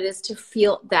experience that it is to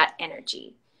feel that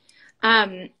energy.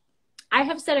 I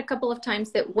have said a couple of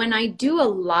times that when I do a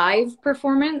live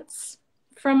performance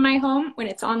from my home, when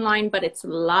it's online but it's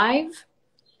live,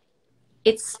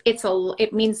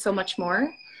 it means so much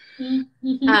more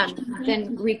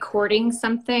than recording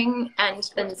something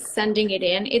and then sending it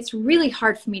in. It's really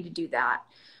hard for me to do that.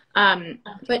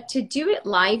 But to do it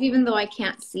live, even though I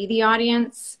can't see the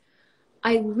audience,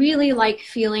 I really like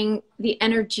feeling the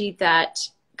energy that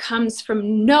comes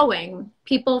from knowing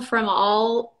people from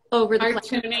all over the place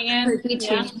tuning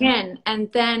in.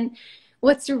 And then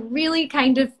what's really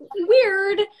kind of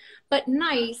weird but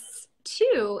nice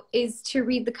too is to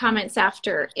read the comments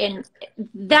after, and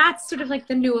that's sort of like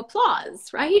the new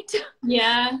applause, right?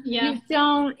 Yeah.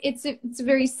 It's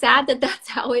very sad that that's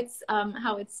how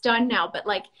it's done now, but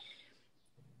like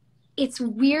it's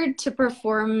weird to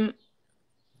perform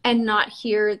and not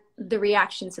hear the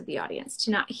reactions of the audience,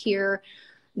 to not hear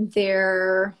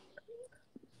their,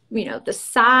 the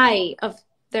sigh of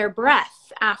their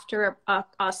breath after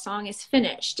a song is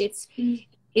finished.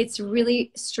 It's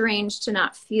really strange to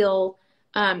not feel,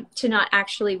 to not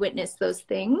actually witness those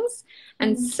things.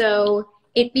 And so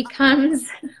it becomes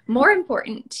more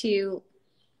important to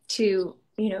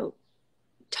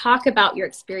talk about your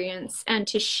experience and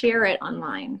to share it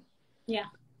online. Yeah.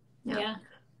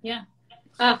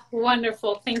 Oh,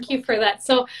 wonderful. Thank you for that.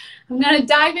 So I'm going to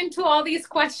dive into all these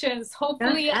questions.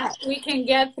 Hopefully we can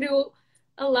get through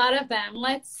a lot of them.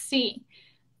 Let's see.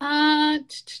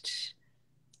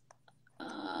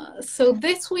 So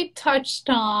this we touched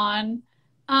on.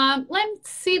 Let's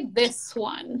see this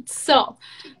one. So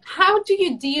how do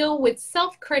you deal with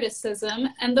self-criticism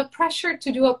and the pressure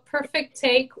to do a perfect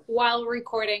take while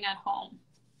recording at home?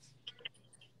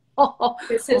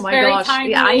 This is very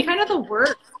timely. Yeah, I'm kind of the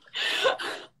worst.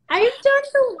 I'm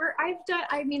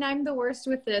the worst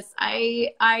with this.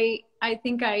 I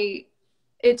think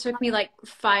it took me like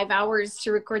 5 hours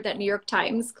to record that New York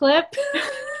Times clip.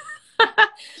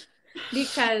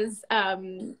 because,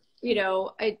 you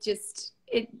know, I just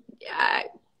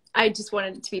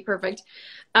wanted it to be perfect.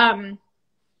 Um,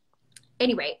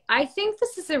 anyway, I think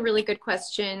this is a really good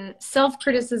question.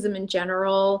 Self-criticism in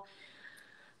general.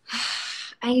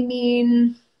 I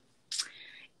mean,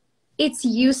 it's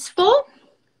useful.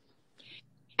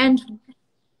 And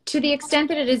to the extent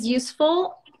that it is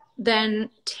useful, then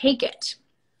take it.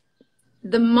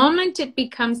 The moment it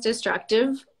becomes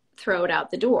destructive, throw it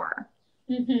out the door.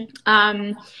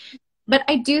 But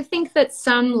I do think that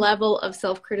some level of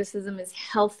self-criticism is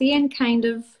healthy and kind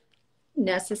of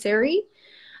necessary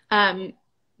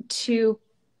to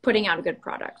putting out a good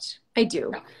product. I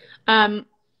do.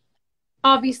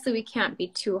 Obviously, we can't be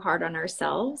too hard on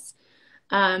ourselves.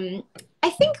 I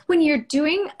think when you're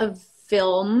doing a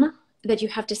film that you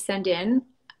have to send in,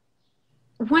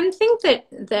 one thing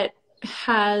that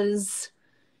has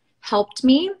helped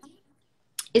me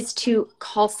is to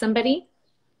call somebody,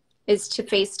 is to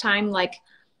FaceTime like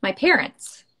my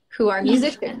parents who are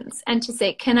musicians and to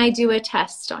say, can I do a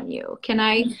test on you? Can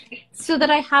I, so that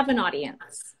I have an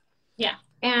audience. Yeah.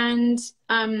 And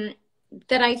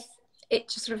it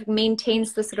just sort of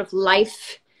maintains the sort of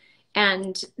life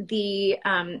and the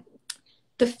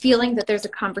feeling that there's a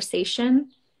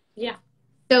conversation. Yeah.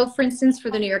 So for instance,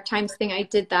 for the New York Times thing, I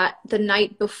did that the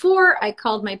night before. I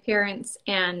called my parents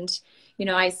and, you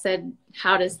know, I said,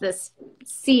 how does this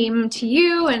seem to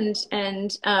you? And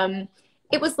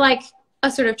it was like a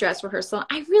sort of dress rehearsal.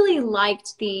 I really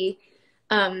liked the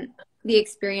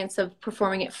experience of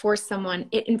performing it for someone.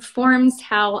 It informs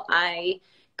how I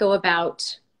go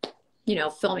about, you know,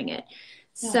 filming it.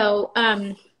 Yeah. So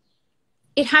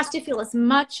it has to feel as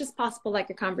much as possible like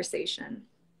a conversation.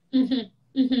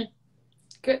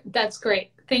 Good. That's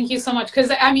great. Thank you so much.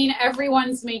 Because I mean,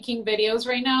 everyone's making videos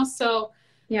right now, so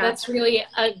yeah, that's really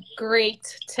a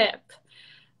great tip.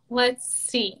 Let's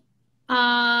see.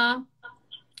 Oh,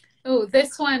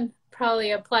 this one probably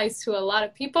applies to a lot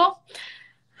of people.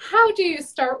 How do you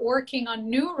start working on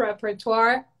new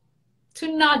repertoire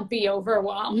to not be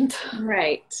overwhelmed?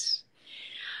 Right.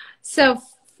 So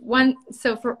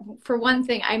for one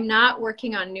thing, I'm not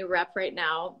working on new rep right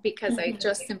now because I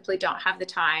just simply don't have the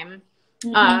time.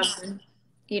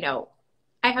 You know,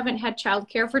 I haven't had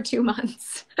childcare for 2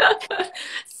 months.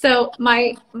 So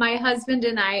my husband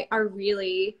and I are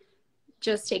really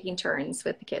just taking turns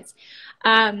with the kids.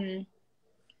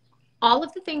 All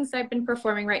of the things I've been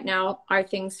performing right now are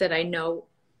things that I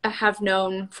have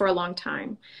known for a long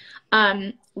time.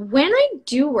 When I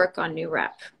do work on new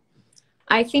rep,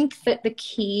 I think that the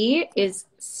key is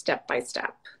step by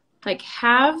step. Like,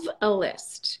 have a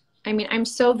list. I mean, I'm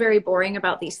so very boring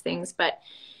about these things, but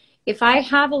if I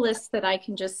have a list that I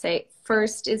can just say,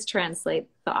 first is translate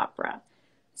the opera.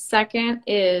 Second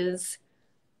is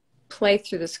play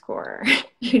through the score,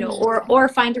 you know, or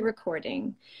find a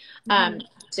recording.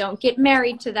 Don't get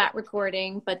married to that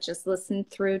recording, but just listen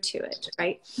through to it,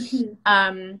 right?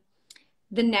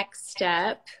 The next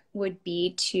step would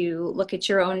be to look at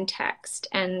your own text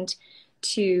and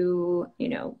to, you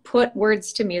know, put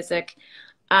words to music.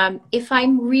 If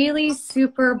I'm really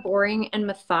super boring and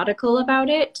methodical about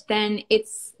it, then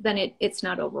it's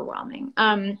not overwhelming.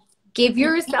 Give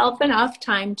yourself enough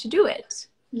time to do it.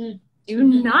 Do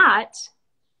not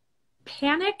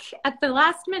panic at the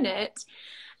last minute,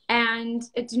 and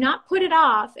do not put it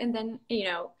off. And then, you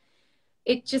know,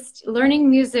 learning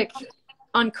music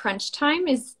on crunch time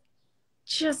is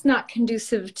just not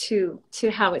conducive to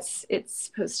how it's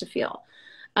supposed to feel.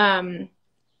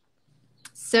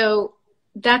 So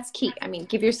that's key. I mean,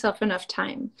 give yourself enough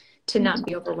time to not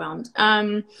be overwhelmed.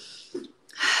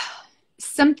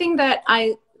 Something that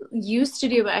I used to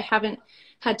do, but I haven't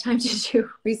had time to do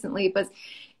recently,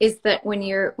 is that when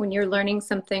you're learning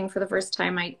something for the first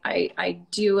time, I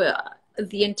do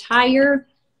the entire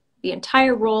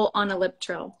roll on a lip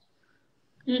trill.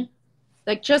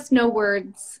 Like, just no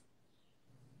words,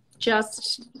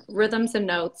 just rhythms and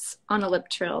notes on a lip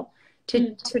trill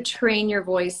to train your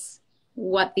voice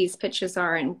what these pitches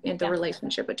are and the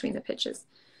relationship between the pitches.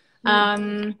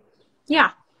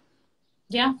 Yeah,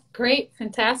 great,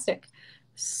 fantastic.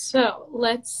 So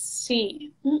let's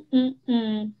see.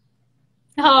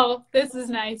 Oh, this is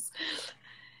nice.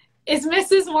 Is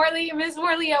Miss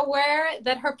Morley aware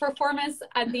that her performance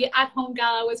at the at-home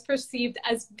gala was perceived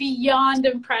as beyond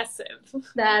impressive?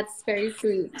 That's very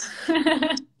sweet.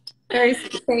 Very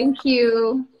sweet. Thank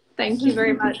you. Thank you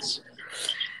very much.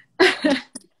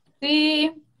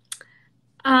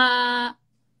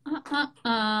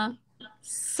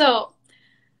 So,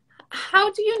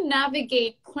 how do you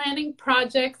navigate planning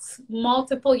projects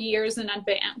multiple years in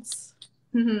advance?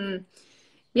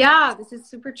 Yeah, this is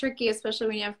super tricky, especially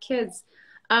when you have kids.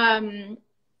 Um,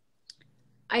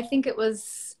 I think it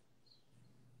was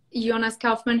Jonas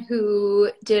Kaufman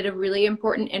who did a really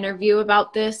important interview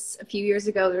about this a few years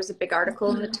ago. There was a big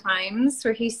article in the Times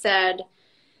where he said,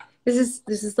 this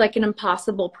is like an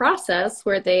impossible process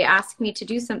where they ask me to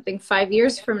do something 5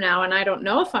 years from now, and I don't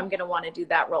know if I'm going to want to do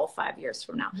that role 5 years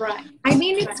from now. Right. I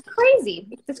mean, it's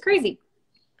crazy. It's crazy.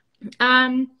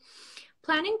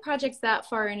 Planning projects that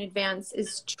far in advance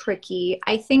is tricky.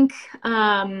 I think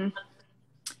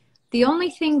the only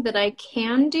thing that I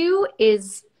can do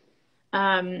is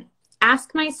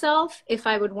ask myself if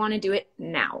I would want to do it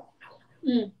now.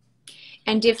 Mm.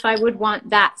 And if I would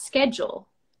want that schedule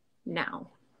now.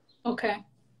 Okay.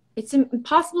 It's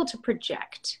impossible to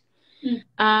project.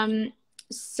 Mm.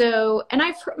 So, and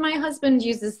my husband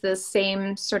uses the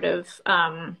same sort of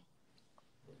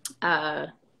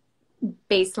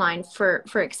baseline for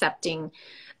accepting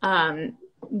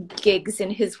gigs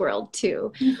in his world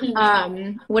too.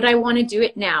 Mm-hmm. Would I want to do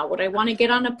it now? Would I want to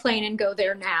get on a plane and go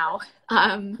there now?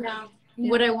 Yeah.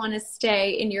 Would I want to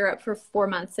stay in Europe for 4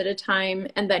 months at a time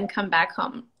and then come back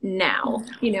home now?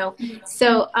 You know,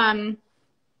 so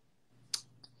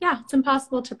yeah, it's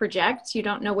impossible to project. You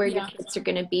don't know where your kids are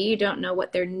going to be. You don't know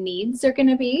what their needs are going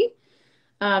to be.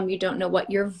 You don't know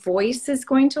what your voice is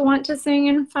going to want to sing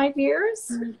in 5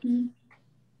 years. Mm-hmm.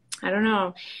 I don't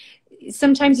know.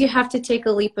 Sometimes you have to take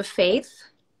a leap of faith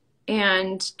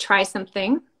and try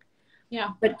something.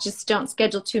 Yeah. But just don't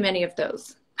schedule too many of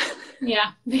those.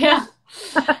 Yeah. Yeah.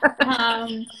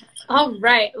 All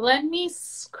right. Let me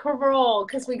scroll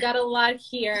because we got a lot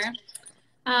here.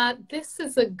 This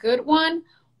is a good one.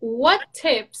 What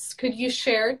tips could you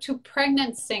share to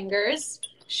pregnant singers?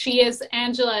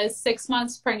 Angela is 6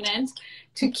 months pregnant,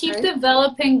 to keep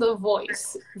developing the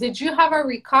voice. Did you have a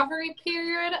recovery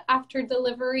period after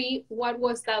delivery? What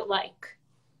was that like?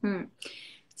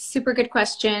 Super good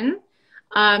question.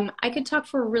 I could talk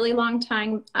for a really long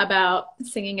time about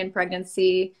singing in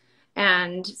pregnancy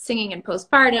and singing in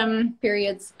postpartum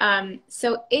periods.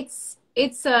 So it's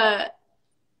a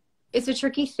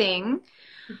tricky thing.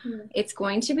 Mm-hmm. It's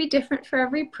going to be different for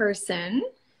every person.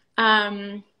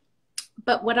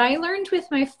 But what I learned with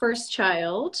my first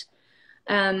child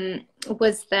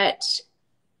was that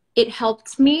it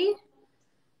helped me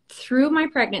through my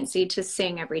pregnancy to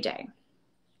sing every day.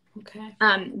 Okay.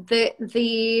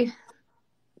 The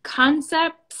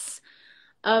concepts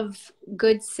of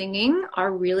good singing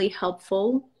are really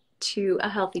helpful to a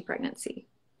healthy pregnancy.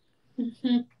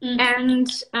 Mm-hmm.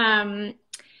 Mm-hmm.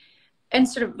 And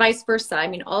sort of vice versa. I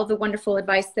mean, all the wonderful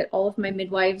advice that all of my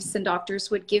midwives and doctors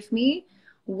would give me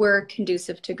were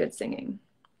conducive to good singing.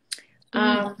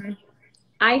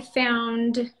 I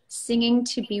found singing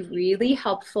to be really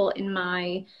helpful in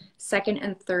my second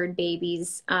and third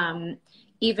babies,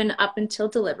 even up until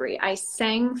delivery. I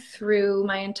sang through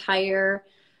my entire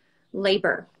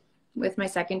labor with my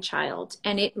second child,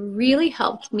 and it really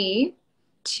helped me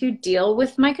to deal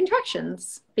with my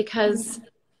contractions, because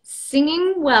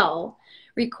singing well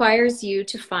requires you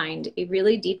to find a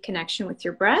really deep connection with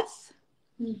your breath.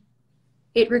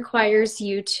 It requires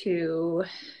you to,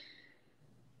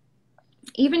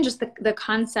 even just the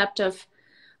concept of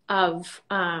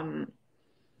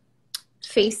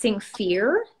facing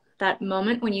fear, that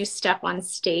moment when you step on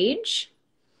stage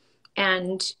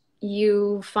and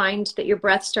you find that your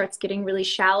breath starts getting really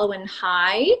shallow and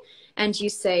high, and you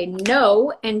say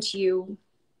no, and you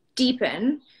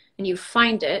deepen and you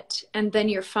find it, and then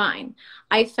you're fine.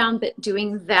 I found that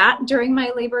doing that during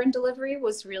my labor and delivery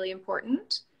was really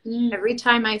important. Every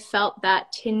time I felt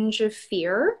that tinge of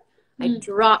fear, I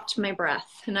dropped my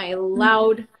breath and I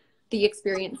allowed the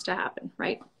experience to happen,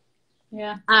 right?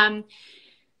 Yeah.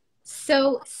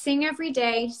 So sing every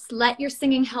day. Let your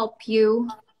singing help you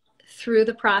through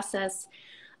the process.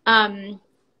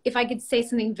 If I could say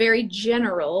something very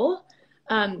general,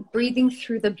 breathing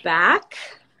through the back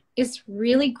is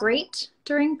really great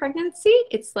during pregnancy.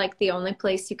 It's like the only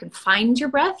place you can find your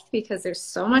breath because there's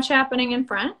so much happening in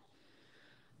front.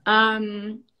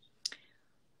 And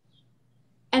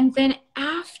then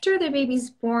after the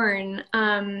baby's born,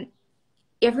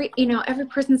 every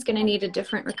person's going to need a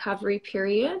different recovery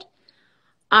period.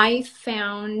 I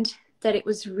found that it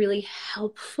was really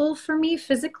helpful for me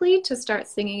physically to start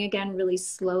singing again really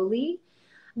slowly.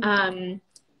 I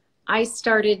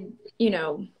started,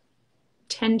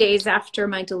 10 days after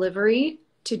my delivery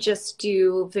to just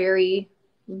do very,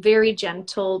 very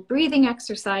gentle breathing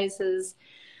exercises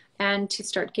and to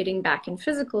start getting back in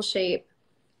physical shape.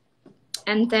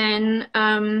 And then,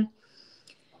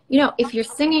 if you're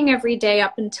singing every day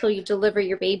up until you deliver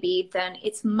your baby, then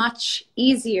it's much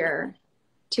easier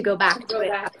to go back to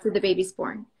it after the baby's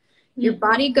born. Your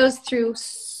body goes through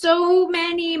so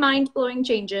many mind-blowing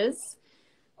changes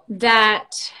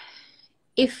that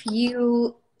if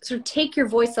you sort of take your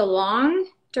voice along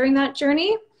during that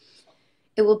journey,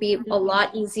 it will be a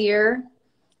lot easier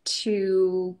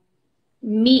to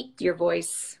meet your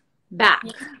voice back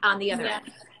on the other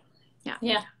end.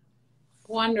 Yeah.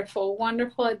 Wonderful,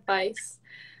 wonderful advice.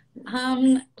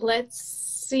 Let's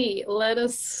see. Let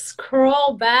us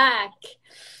scroll back.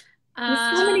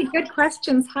 There's so many good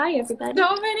questions. Hi, everybody.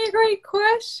 So many great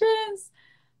questions.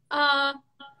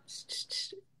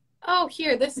 Oh,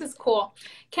 here, this is cool.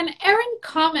 Can Erin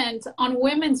comment on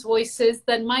women's voices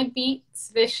that might be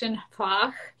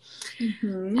zwischenfach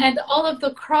and all of the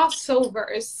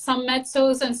crossovers some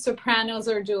mezzos and sopranos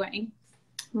are doing?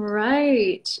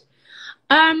 Right.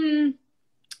 You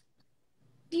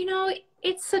know,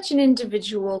 it's such an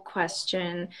individual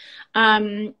question.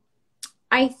 I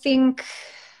think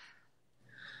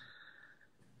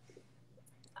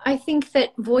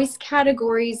that voice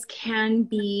categories can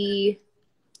be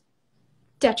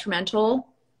detrimental.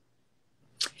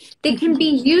 They can be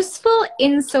useful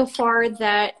insofar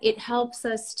that it helps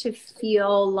us to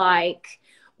feel like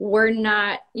we're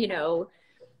not, you know,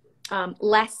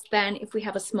 less than if we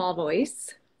have a small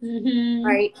voice,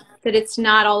 right? That it's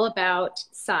not all about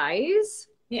size.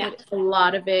 But a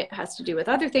lot of it has to do with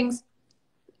other things.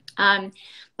 But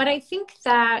I think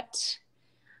that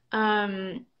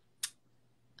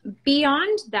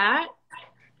beyond that,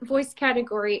 voice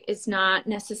category is not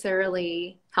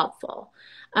necessarily helpful.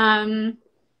 I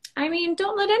mean,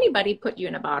 don't let anybody put you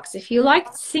in a box. If you like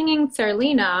singing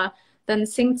Zerlina, then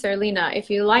sing Zerlina.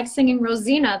 If you like singing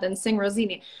Rosina, then sing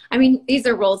Rosini. I mean, these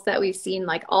are roles that we've seen,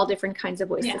 like all different kinds of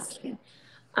voices.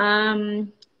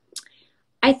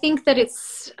 I think that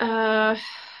it's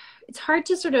hard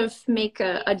to sort of make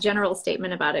a general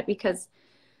statement about it, because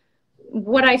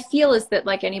what I feel is that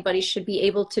like anybody should be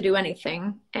able to do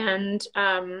anything, and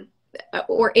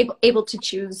or able to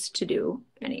choose to do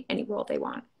any role they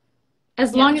want,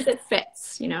 as long as it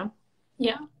fits, you know?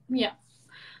 Yeah.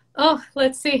 Oh,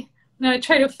 let's see. I'm gonna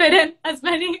try to fit in as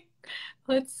many.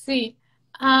 Let's see.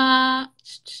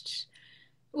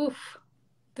 Oof,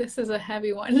 this is a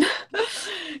heavy one.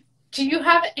 Do you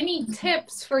have any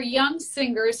tips for young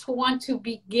singers who want to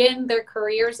begin their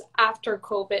careers after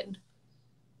COVID?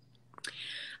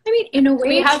 I mean, in a way,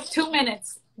 we have 2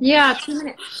 minutes. Yeah, 2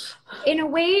 minutes. In a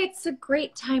way, it's a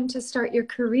great time to start your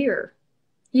career.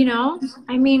 You know,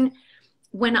 I mean,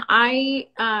 when I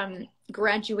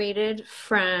graduated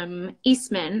from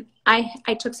Eastman,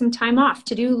 I took some time off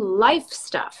to do life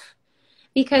stuff,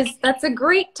 because that's a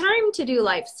great time to do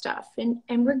life stuff. And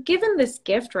we're given this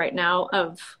gift right now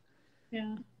of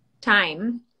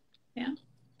time.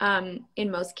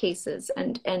 In most cases.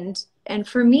 And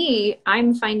for me,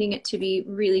 I'm finding it to be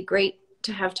really great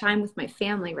to have time with my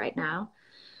family right now.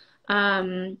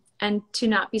 And to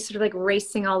not be sort of like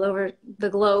racing all over the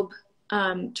globe,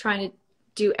 trying to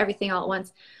do everything all at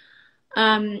once.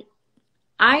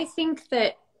 I think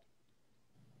that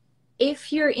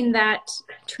if you're in that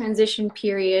transition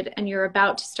period and you're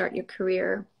about to start your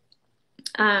career,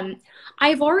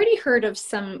 I've already heard of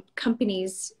some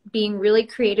companies being really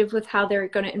creative with how they're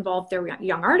going to involve their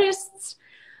young artists.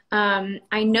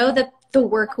 I know that the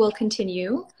work will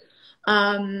continue.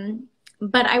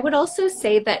 But I would also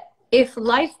say that if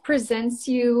life presents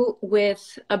you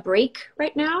with a break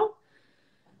right now,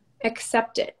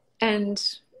 accept it and,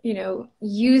 you know,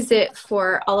 use it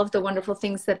for all of the wonderful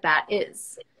things that that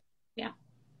is.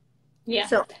 Yeah.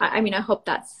 So, I mean, I hope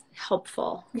that's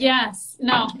helpful. Yes.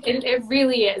 No, it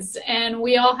really is. And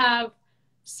we all have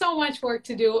so much work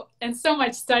to do and so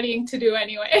much studying to do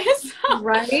anyway.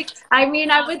 Right? I mean,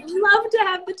 I would love to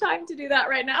have the time to do that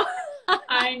right now.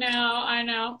 I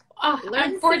know. Oh,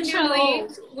 unfortunately,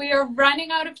 we are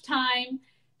running out of time.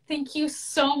 Thank you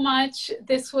so much.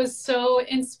 This was so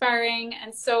inspiring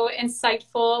and so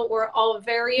insightful. We're all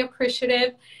very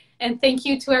appreciative. And thank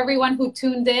you to everyone who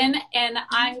tuned in. And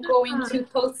I'm going to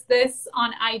post this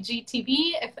on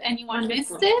IGTV if anyone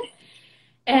missed it.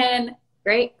 And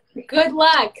great. Good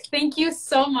luck. Thank you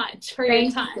so much for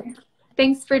your time.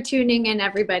 Thanks for tuning in,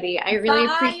 everybody. I really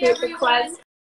appreciate the question.